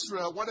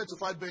Israel wanted to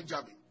fight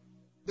Benjamin.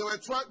 There were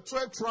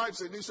 12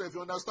 tribes in Israel. If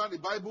you understand the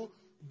Bible,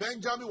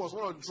 Benjamin was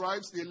one of the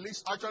tribes, the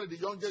least, actually the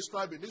youngest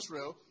tribe in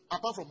Israel,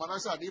 apart from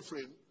Manasseh and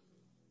Ephraim.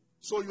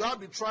 So you have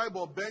the tribe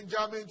of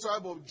Benjamin,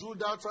 tribe of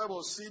Judah, tribe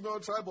of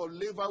Simeon, tribe of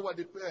Levi, where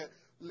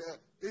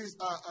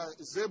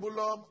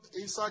Zebulun,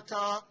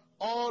 Issachar,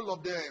 all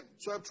of them,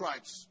 12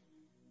 tribes.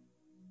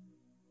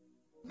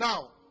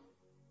 Now,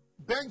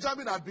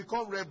 Benjamin had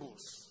become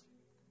rebels.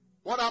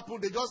 What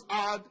happened? They just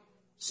had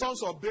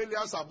sons of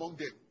Belials among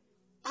them.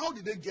 How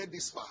did they get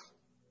this far?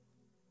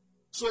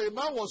 So a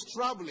man was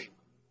traveling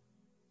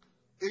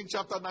in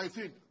chapter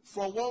 19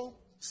 from one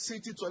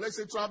city to, let's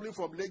say, traveling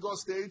from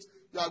Lagos State,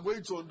 you are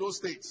going to Ondo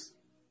State.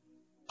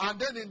 And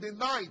then in the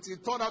night,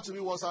 it turned out to be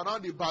was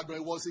around Ibadan.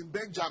 It was in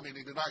Benjamin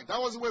in the night. That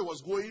wasn't where it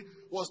was going.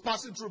 It was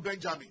passing through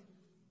Benjamin.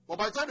 But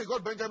by the time they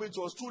got Benjamin, it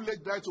was too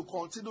late there to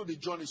continue the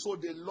journey. So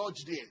they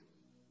lodged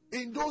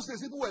there. In those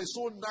days, people were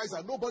so nice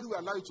that nobody would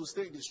allow you to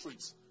stay in the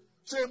streets.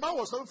 So a man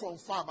was coming from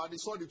farm and he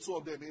saw the two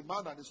of them, a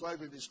man and his wife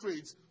in the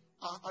streets.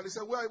 And he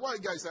said, why are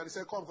you guys? And he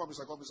said, come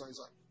inside.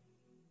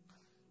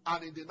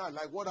 And in the night,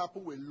 like what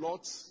happened with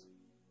Lot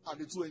and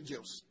the two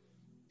angels,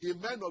 the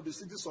men of the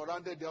city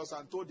surrounded the house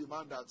and told the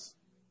man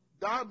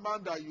that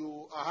man that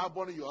you are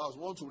harboring in your house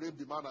wants to rape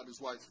the man and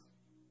his wife.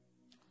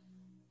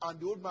 And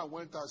the old man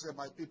went and said,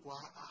 my people,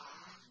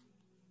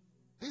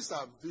 these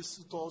are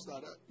visitors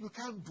that you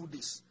can't do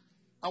this.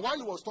 And while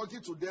he was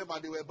talking to them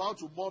and they were about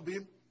to mob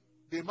him,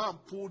 the man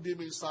pulled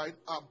him inside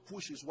and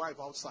pushed his wife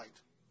outside.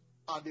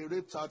 And they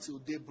raped her till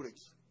daybreak.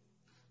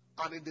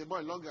 And in the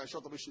morning, long and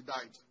short of it, she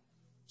died.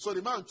 So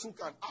the man took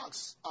an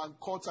axe and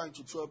cut her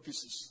into 12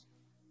 pieces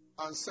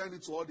and sent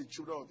it to all the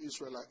children of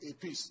Israel like a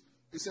piece.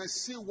 He said,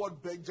 see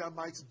what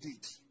Benjamites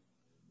did.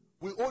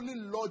 We only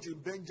lodged in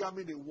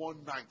Benjamin in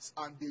one night,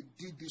 and they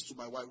did this to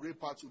my wife,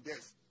 raped her to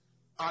death.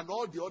 And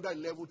all the other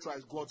 11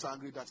 tribes got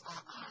angry that,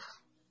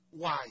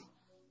 why?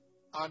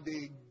 And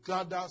they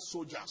gathered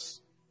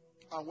soldiers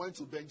and went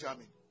to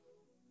Benjamin,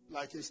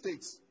 like a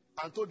state,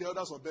 and told the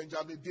others of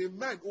Benjamin, the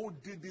men who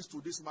did this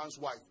to this man's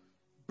wife,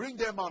 bring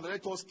them out and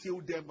let us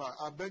kill them.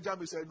 And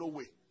Benjamin said, no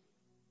way.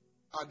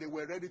 And they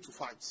were ready to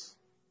fight.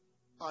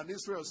 And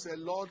Israel said,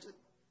 Lord,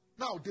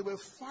 now they were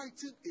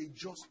fighting a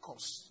just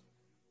cause.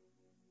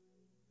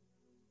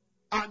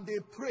 And they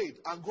prayed,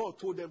 and God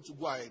told them to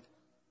go ahead.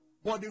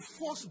 But the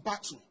first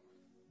battle,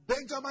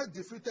 Benjamin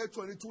defeated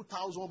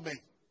 22,000 men.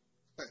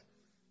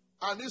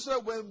 And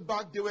Israel went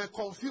back, they were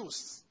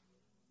confused.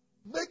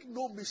 Make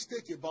no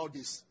mistake about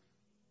this.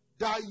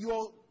 That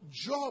your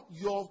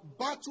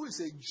battle is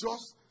a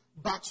just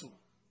battle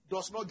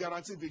does not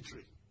guarantee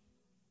victory.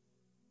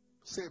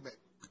 Say amen.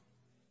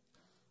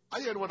 Are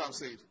you hearing what I'm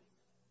saying?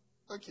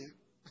 Okay.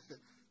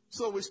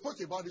 So we spoke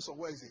about this on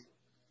Wednesday.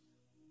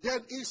 Then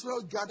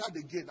Israel gathered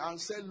again and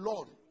said,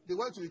 Lord, they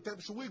went to the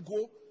temple, should we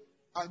go?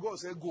 And God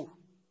said, go.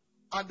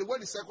 And they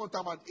went the second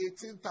time and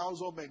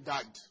 18,000 men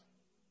died,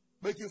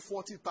 making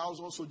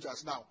 40,000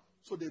 soldiers now.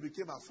 So they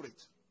became afraid.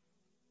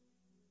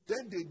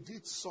 Then they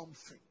did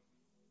something.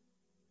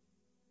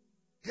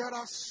 There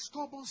are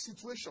stubborn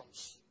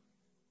situations.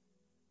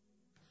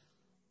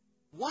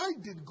 Why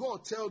did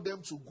God tell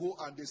them to go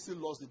and they still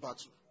lost the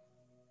battle?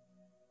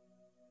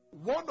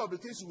 One of the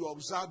things we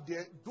observe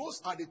there,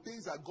 those are the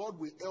things that God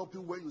will help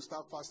you when you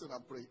start fasting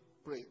and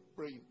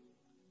praying.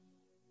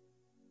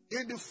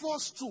 In the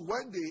first two,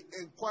 when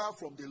they inquire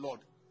from the Lord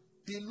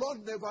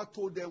never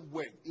told them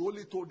when. He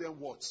only told them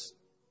what.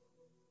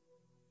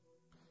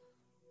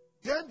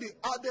 Then they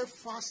added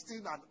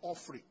fasting and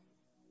offering.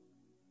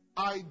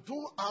 I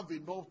don't have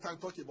enough time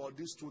talking about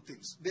these two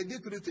things. They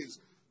did three things.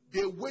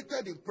 They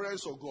waited in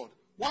presence of God.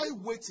 While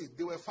waiting,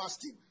 they were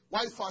fasting.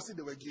 While fasting,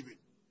 they were giving.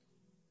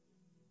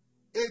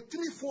 A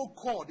threefold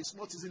cord is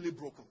not easily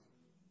broken.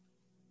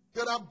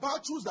 There are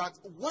battles that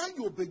when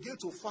you begin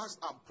to fast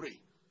and pray,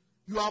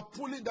 you are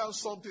pulling down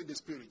something in the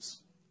spirit.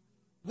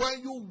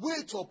 When you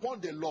wait upon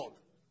the Lord,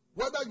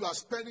 whether you are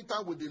spending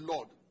time with the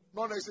Lord,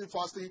 not necessarily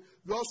fasting,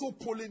 you're also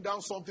pulling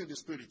down something in the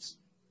spirit.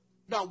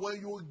 Now,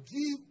 when you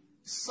give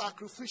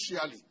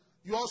sacrificially,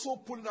 you're also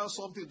pulling down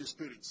something in the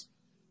spirit.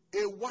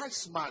 A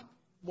wise man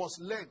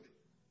must learn.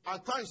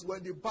 At times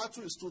when the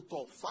battle is too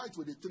tough, fight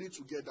with the three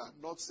together,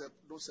 don't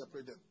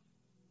separate them.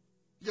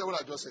 You hear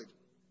what I just said?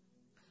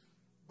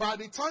 By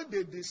the time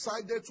they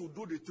decided to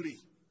do the three,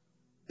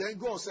 then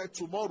God said,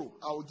 tomorrow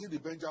I will give the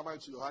Benjamin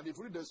to you. And if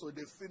you read this, so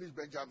they finished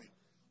Benjamin.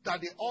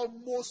 That they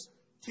almost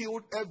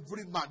killed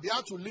every man. They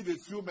had to leave a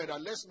few men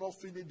and let's not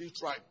finish this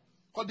tribe.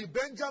 Because the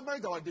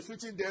Benjamins that were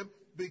defeating them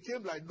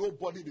became like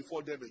nobody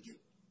before them again.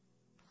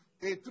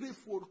 A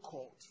threefold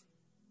cord.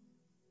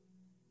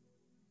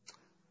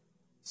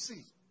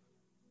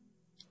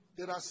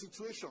 There are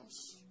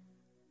situations.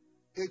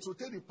 It will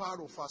take the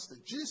power of fasting.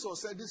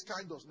 Jesus said this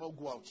kind does not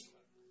go out.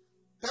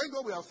 Thank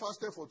God we have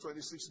fasted for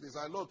 26 days.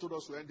 Our Lord told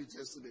us to end it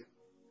yesterday.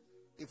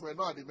 If we're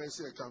not at the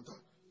mercy encounter.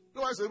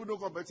 No, I say we don't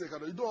come back to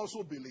encounter. You don't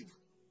also believe.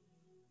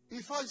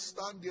 If I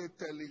stand there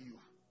telling you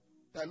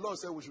that Lord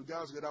said we should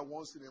gather together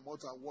once in a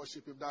month and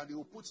worship Him, then He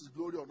will put His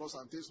glory on us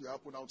and things will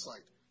happen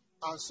outside.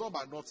 And some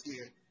are not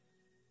here.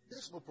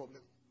 There's no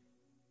problem.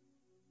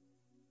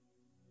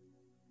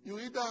 You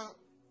either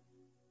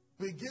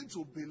begin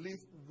to believe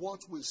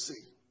what we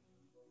say,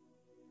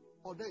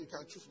 or then you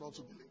can choose not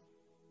to believe.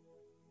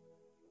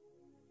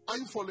 Are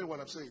you following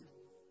what I'm saying?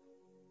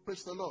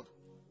 Praise the Lord.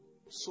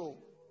 So,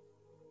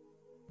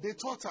 they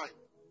third time,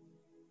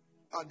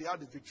 and they had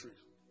the victory.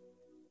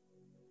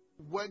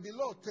 When the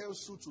Lord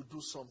tells you to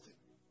do something,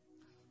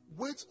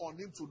 wait on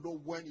Him to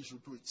know when you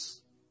should do it.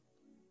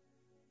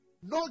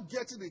 Not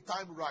getting the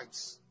time right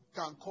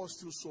can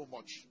cost you so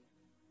much.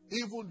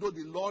 Even though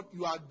the Lord,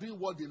 you are doing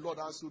what the Lord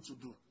asks you to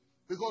do.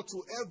 Because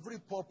to every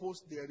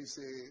purpose, there is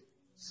a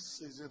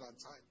season and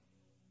time.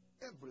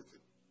 Everything.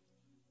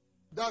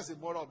 That's the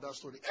moral of that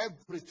story.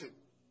 Everything.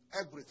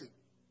 Everything.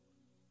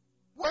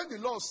 When the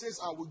Lord says,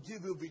 I will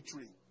give you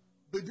victory,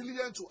 be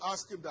diligent to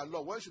ask Him that,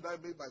 Lord, when should I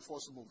make my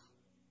first move?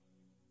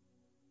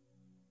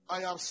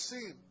 I have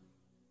seen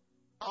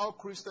how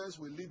Christians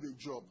will leave a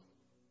job.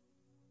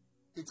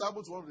 It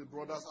happened to one of the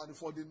brothers, and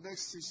for the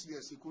next 6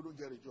 years, he couldn't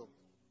get a job.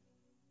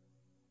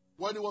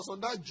 When he was on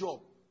that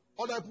job,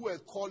 other people were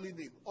calling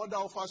him, other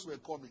offers were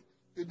coming.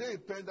 The day he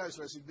penned his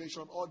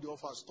resignation, all the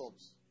offers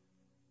stopped.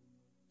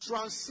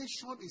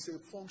 Transition is a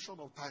function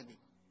of timing.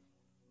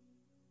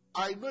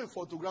 I know a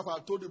photographer, I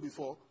told you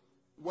before,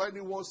 when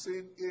he was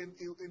in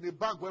the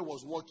bank where he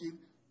was working,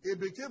 he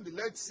became the,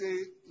 let's say,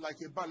 like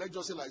a bank, let's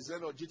just say like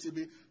Zen or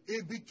GTB,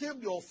 he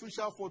became the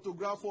official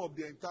photographer of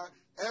the entire,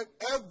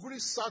 every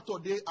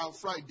Saturday and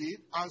Friday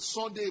and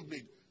Sunday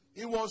evening.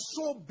 He was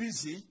so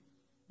busy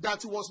that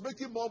he was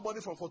making more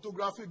money from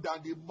photography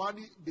than the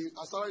money the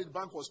salary the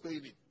bank was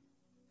paying him.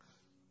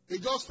 He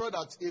just felt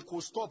that he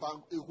could stop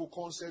and he could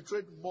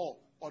concentrate more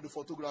on the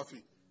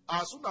photography.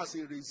 As soon as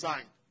he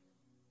resigned,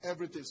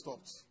 everything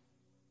stopped.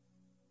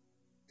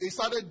 He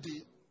started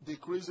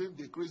decreasing,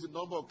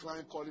 number of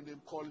clients calling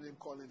him.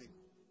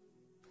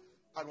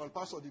 And one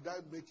pastor, did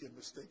I make a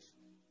mistake?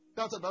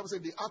 That's what the Bible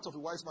said, the art of a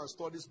wise man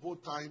studies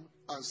both time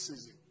and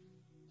season.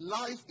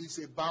 Life is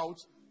about,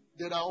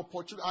 there are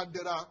opportunities, and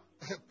there are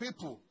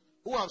people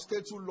who have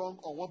stayed too long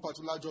on one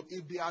particular job.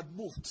 If they had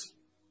moved,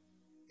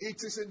 it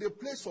is in the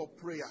place of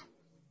prayer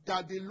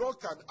that the Lord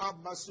can have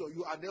mercy on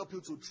you and help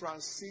you to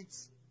transit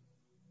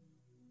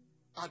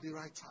at the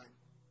right time.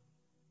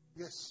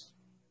 Yes.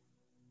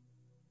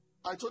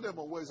 I told them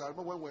on Wednesday, I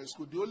remember when we were in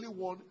school, the only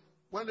one,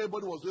 when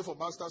everybody was doing for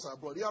masters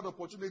abroad, he had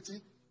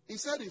opportunity. He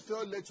said he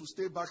felt led to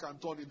stay back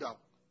and turn it down.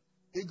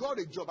 He got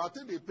a job. I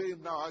think they pay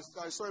him now.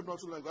 I saw him not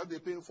too long ago. They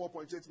pay him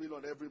 4.8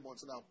 million every month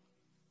now.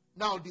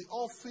 Now, the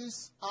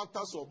office, after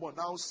some months,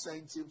 now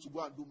sent him to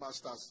go and do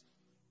masters.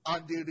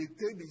 And they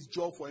retained his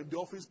job for him. The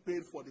office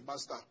paid for the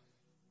master.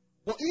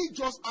 But he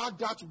just had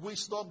that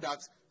wisdom that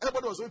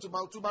everybody was going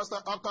to master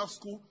after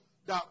school,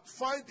 that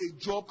find a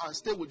job and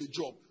stay with the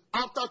job.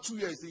 After 2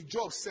 years, the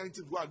job sent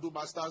him to go and do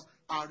masters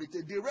and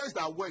retain. The rest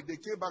that went, they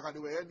came back and they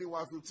were earning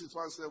 150,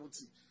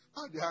 170.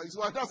 And that's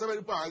why many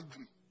people are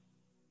angry.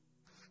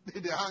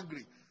 They're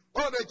angry.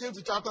 When they came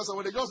to chapter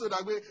 7, they just said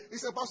that way. He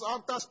said, Pastor,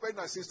 after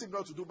spending 16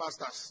 months to do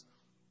masters,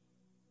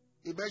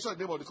 he mentioned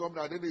the name of the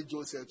company, and then they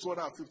just said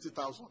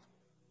 250,000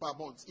 per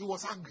month. He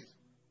was angry.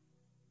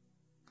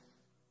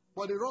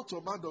 But the wrath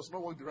of man does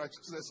not work the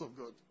righteousness of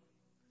God.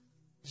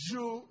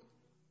 You,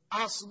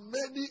 as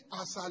many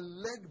as are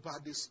led by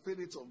the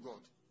Spirit of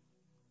God,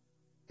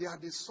 they are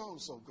the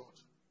sons of God.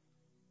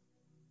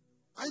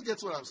 I get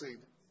what I'm saying.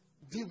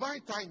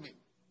 Divine timing.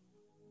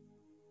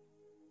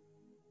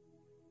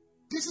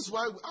 This is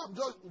why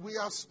we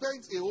have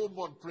spent a whole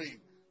month praying.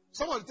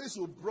 Some of the things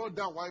you brought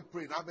down while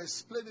praying, I'm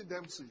explaining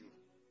them to you.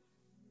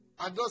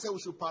 And God said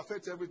we should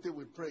perfect everything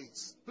with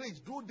praise.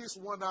 Please do this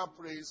 1 hour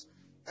praise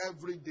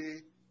every day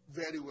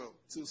very well.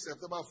 Till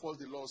September 1st,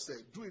 the Lord said,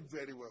 do it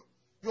very well.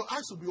 Your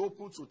eyes will be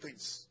open to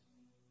things.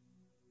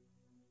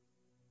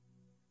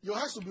 Your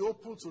eyes will be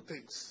open to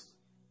things.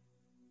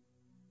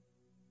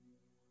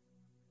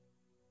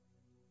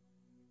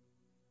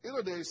 You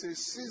know, there is a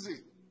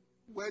season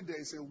where there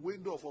is a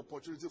window of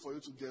opportunity for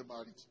you to get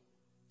married.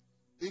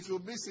 If you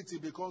miss it,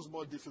 it becomes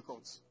more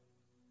difficult.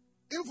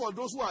 Even for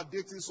those who are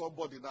dating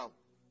somebody now,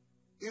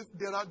 if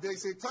there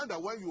is a time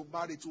that when you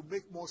marry, it will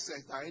make more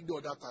sense than any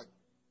other time.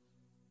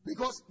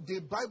 Because the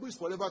Bible is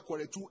forever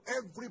correct. To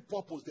every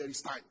purpose, there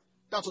is time.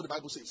 That's what the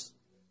Bible says.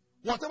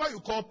 Whatever you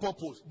call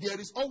purpose, there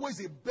is always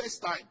a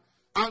best time.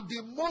 And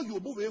the more you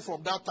move away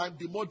from that time,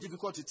 the more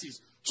difficult it is.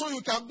 So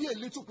you can be a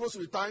little close to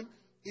the time.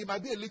 It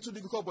might be a little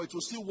difficult, but it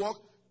will still work.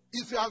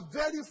 If you are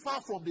very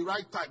far from the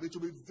right time, it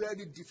will be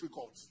very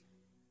difficult.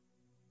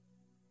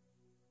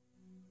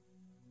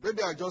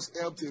 Maybe I just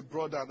helped a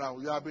brother now.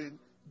 You have been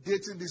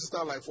dating this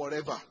sister like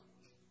forever.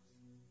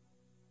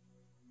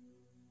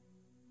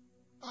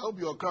 I hope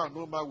your crown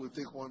no man will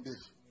take one day.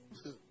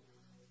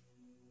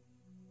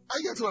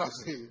 I get what I'm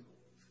saying.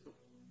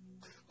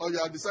 Or you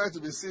have decided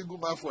to be single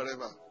man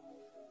forever.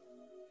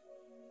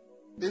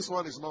 This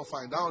one is not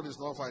fine. That one is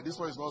not fine. This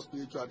one is not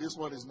spiritual. This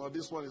one is not.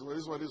 This one is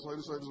not. This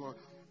one.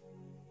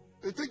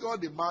 You think all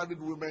the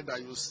married women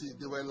that you see,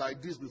 they were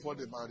like this before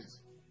they married.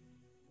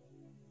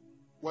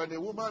 When a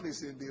woman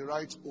is in the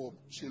right home,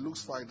 she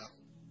looks finer.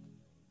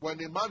 When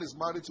a man is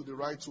married to the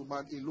right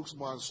woman, he looks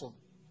more handsome.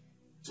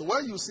 So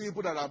when you see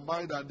people that are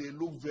married and they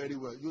look very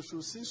well, you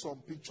should see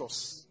some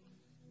pictures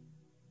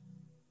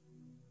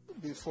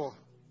before.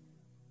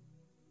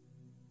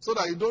 So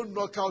that you don't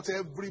knock out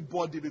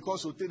everybody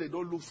because you think they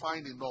don't look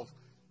fine enough.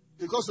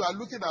 Because you are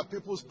looking at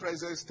people's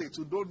present state.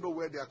 You don't know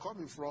where they are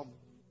coming from.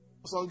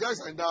 Some guys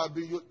and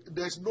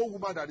there's no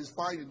woman that is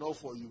fine enough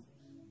for you.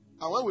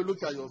 And when we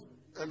look at your...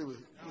 Anyway.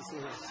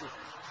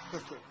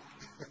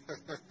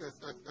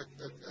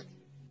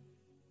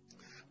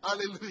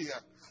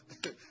 Hallelujah.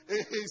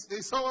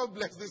 Is someone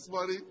blessed this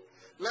morning?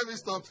 Let me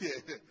stop here.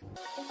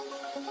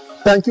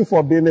 Thank you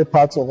for being a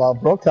part of our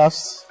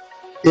broadcast.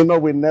 You know,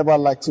 we never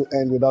like to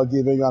end without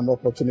giving you an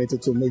opportunity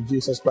to make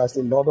Jesus Christ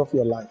the Lord of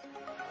your life.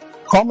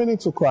 Coming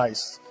into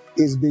Christ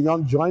is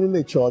beyond joining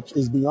a church,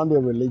 is beyond a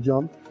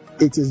religion.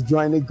 It is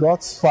joining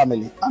God's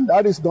family. And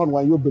that is done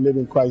when you believe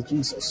in Christ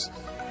Jesus.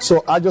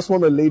 So I just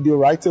want to lead you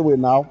right away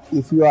now.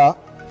 If you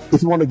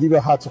want to give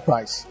your heart to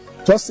Christ,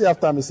 just say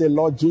after me, say,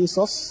 Lord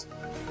Jesus,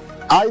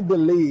 I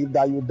believe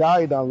that you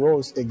died and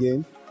rose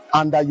again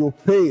and that you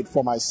paid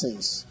for my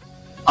sins.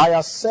 I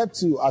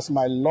accept you as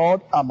my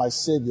Lord and my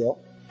Savior.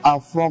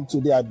 And from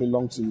today, I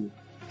belong to you.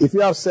 If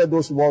you have said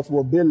those words,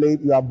 will be late,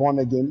 you are born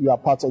again, you are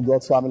part of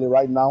God's family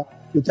right now.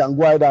 You can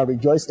go ahead and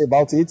rejoice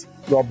about it.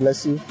 God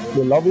bless you.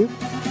 We love you.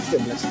 Stay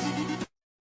blessed.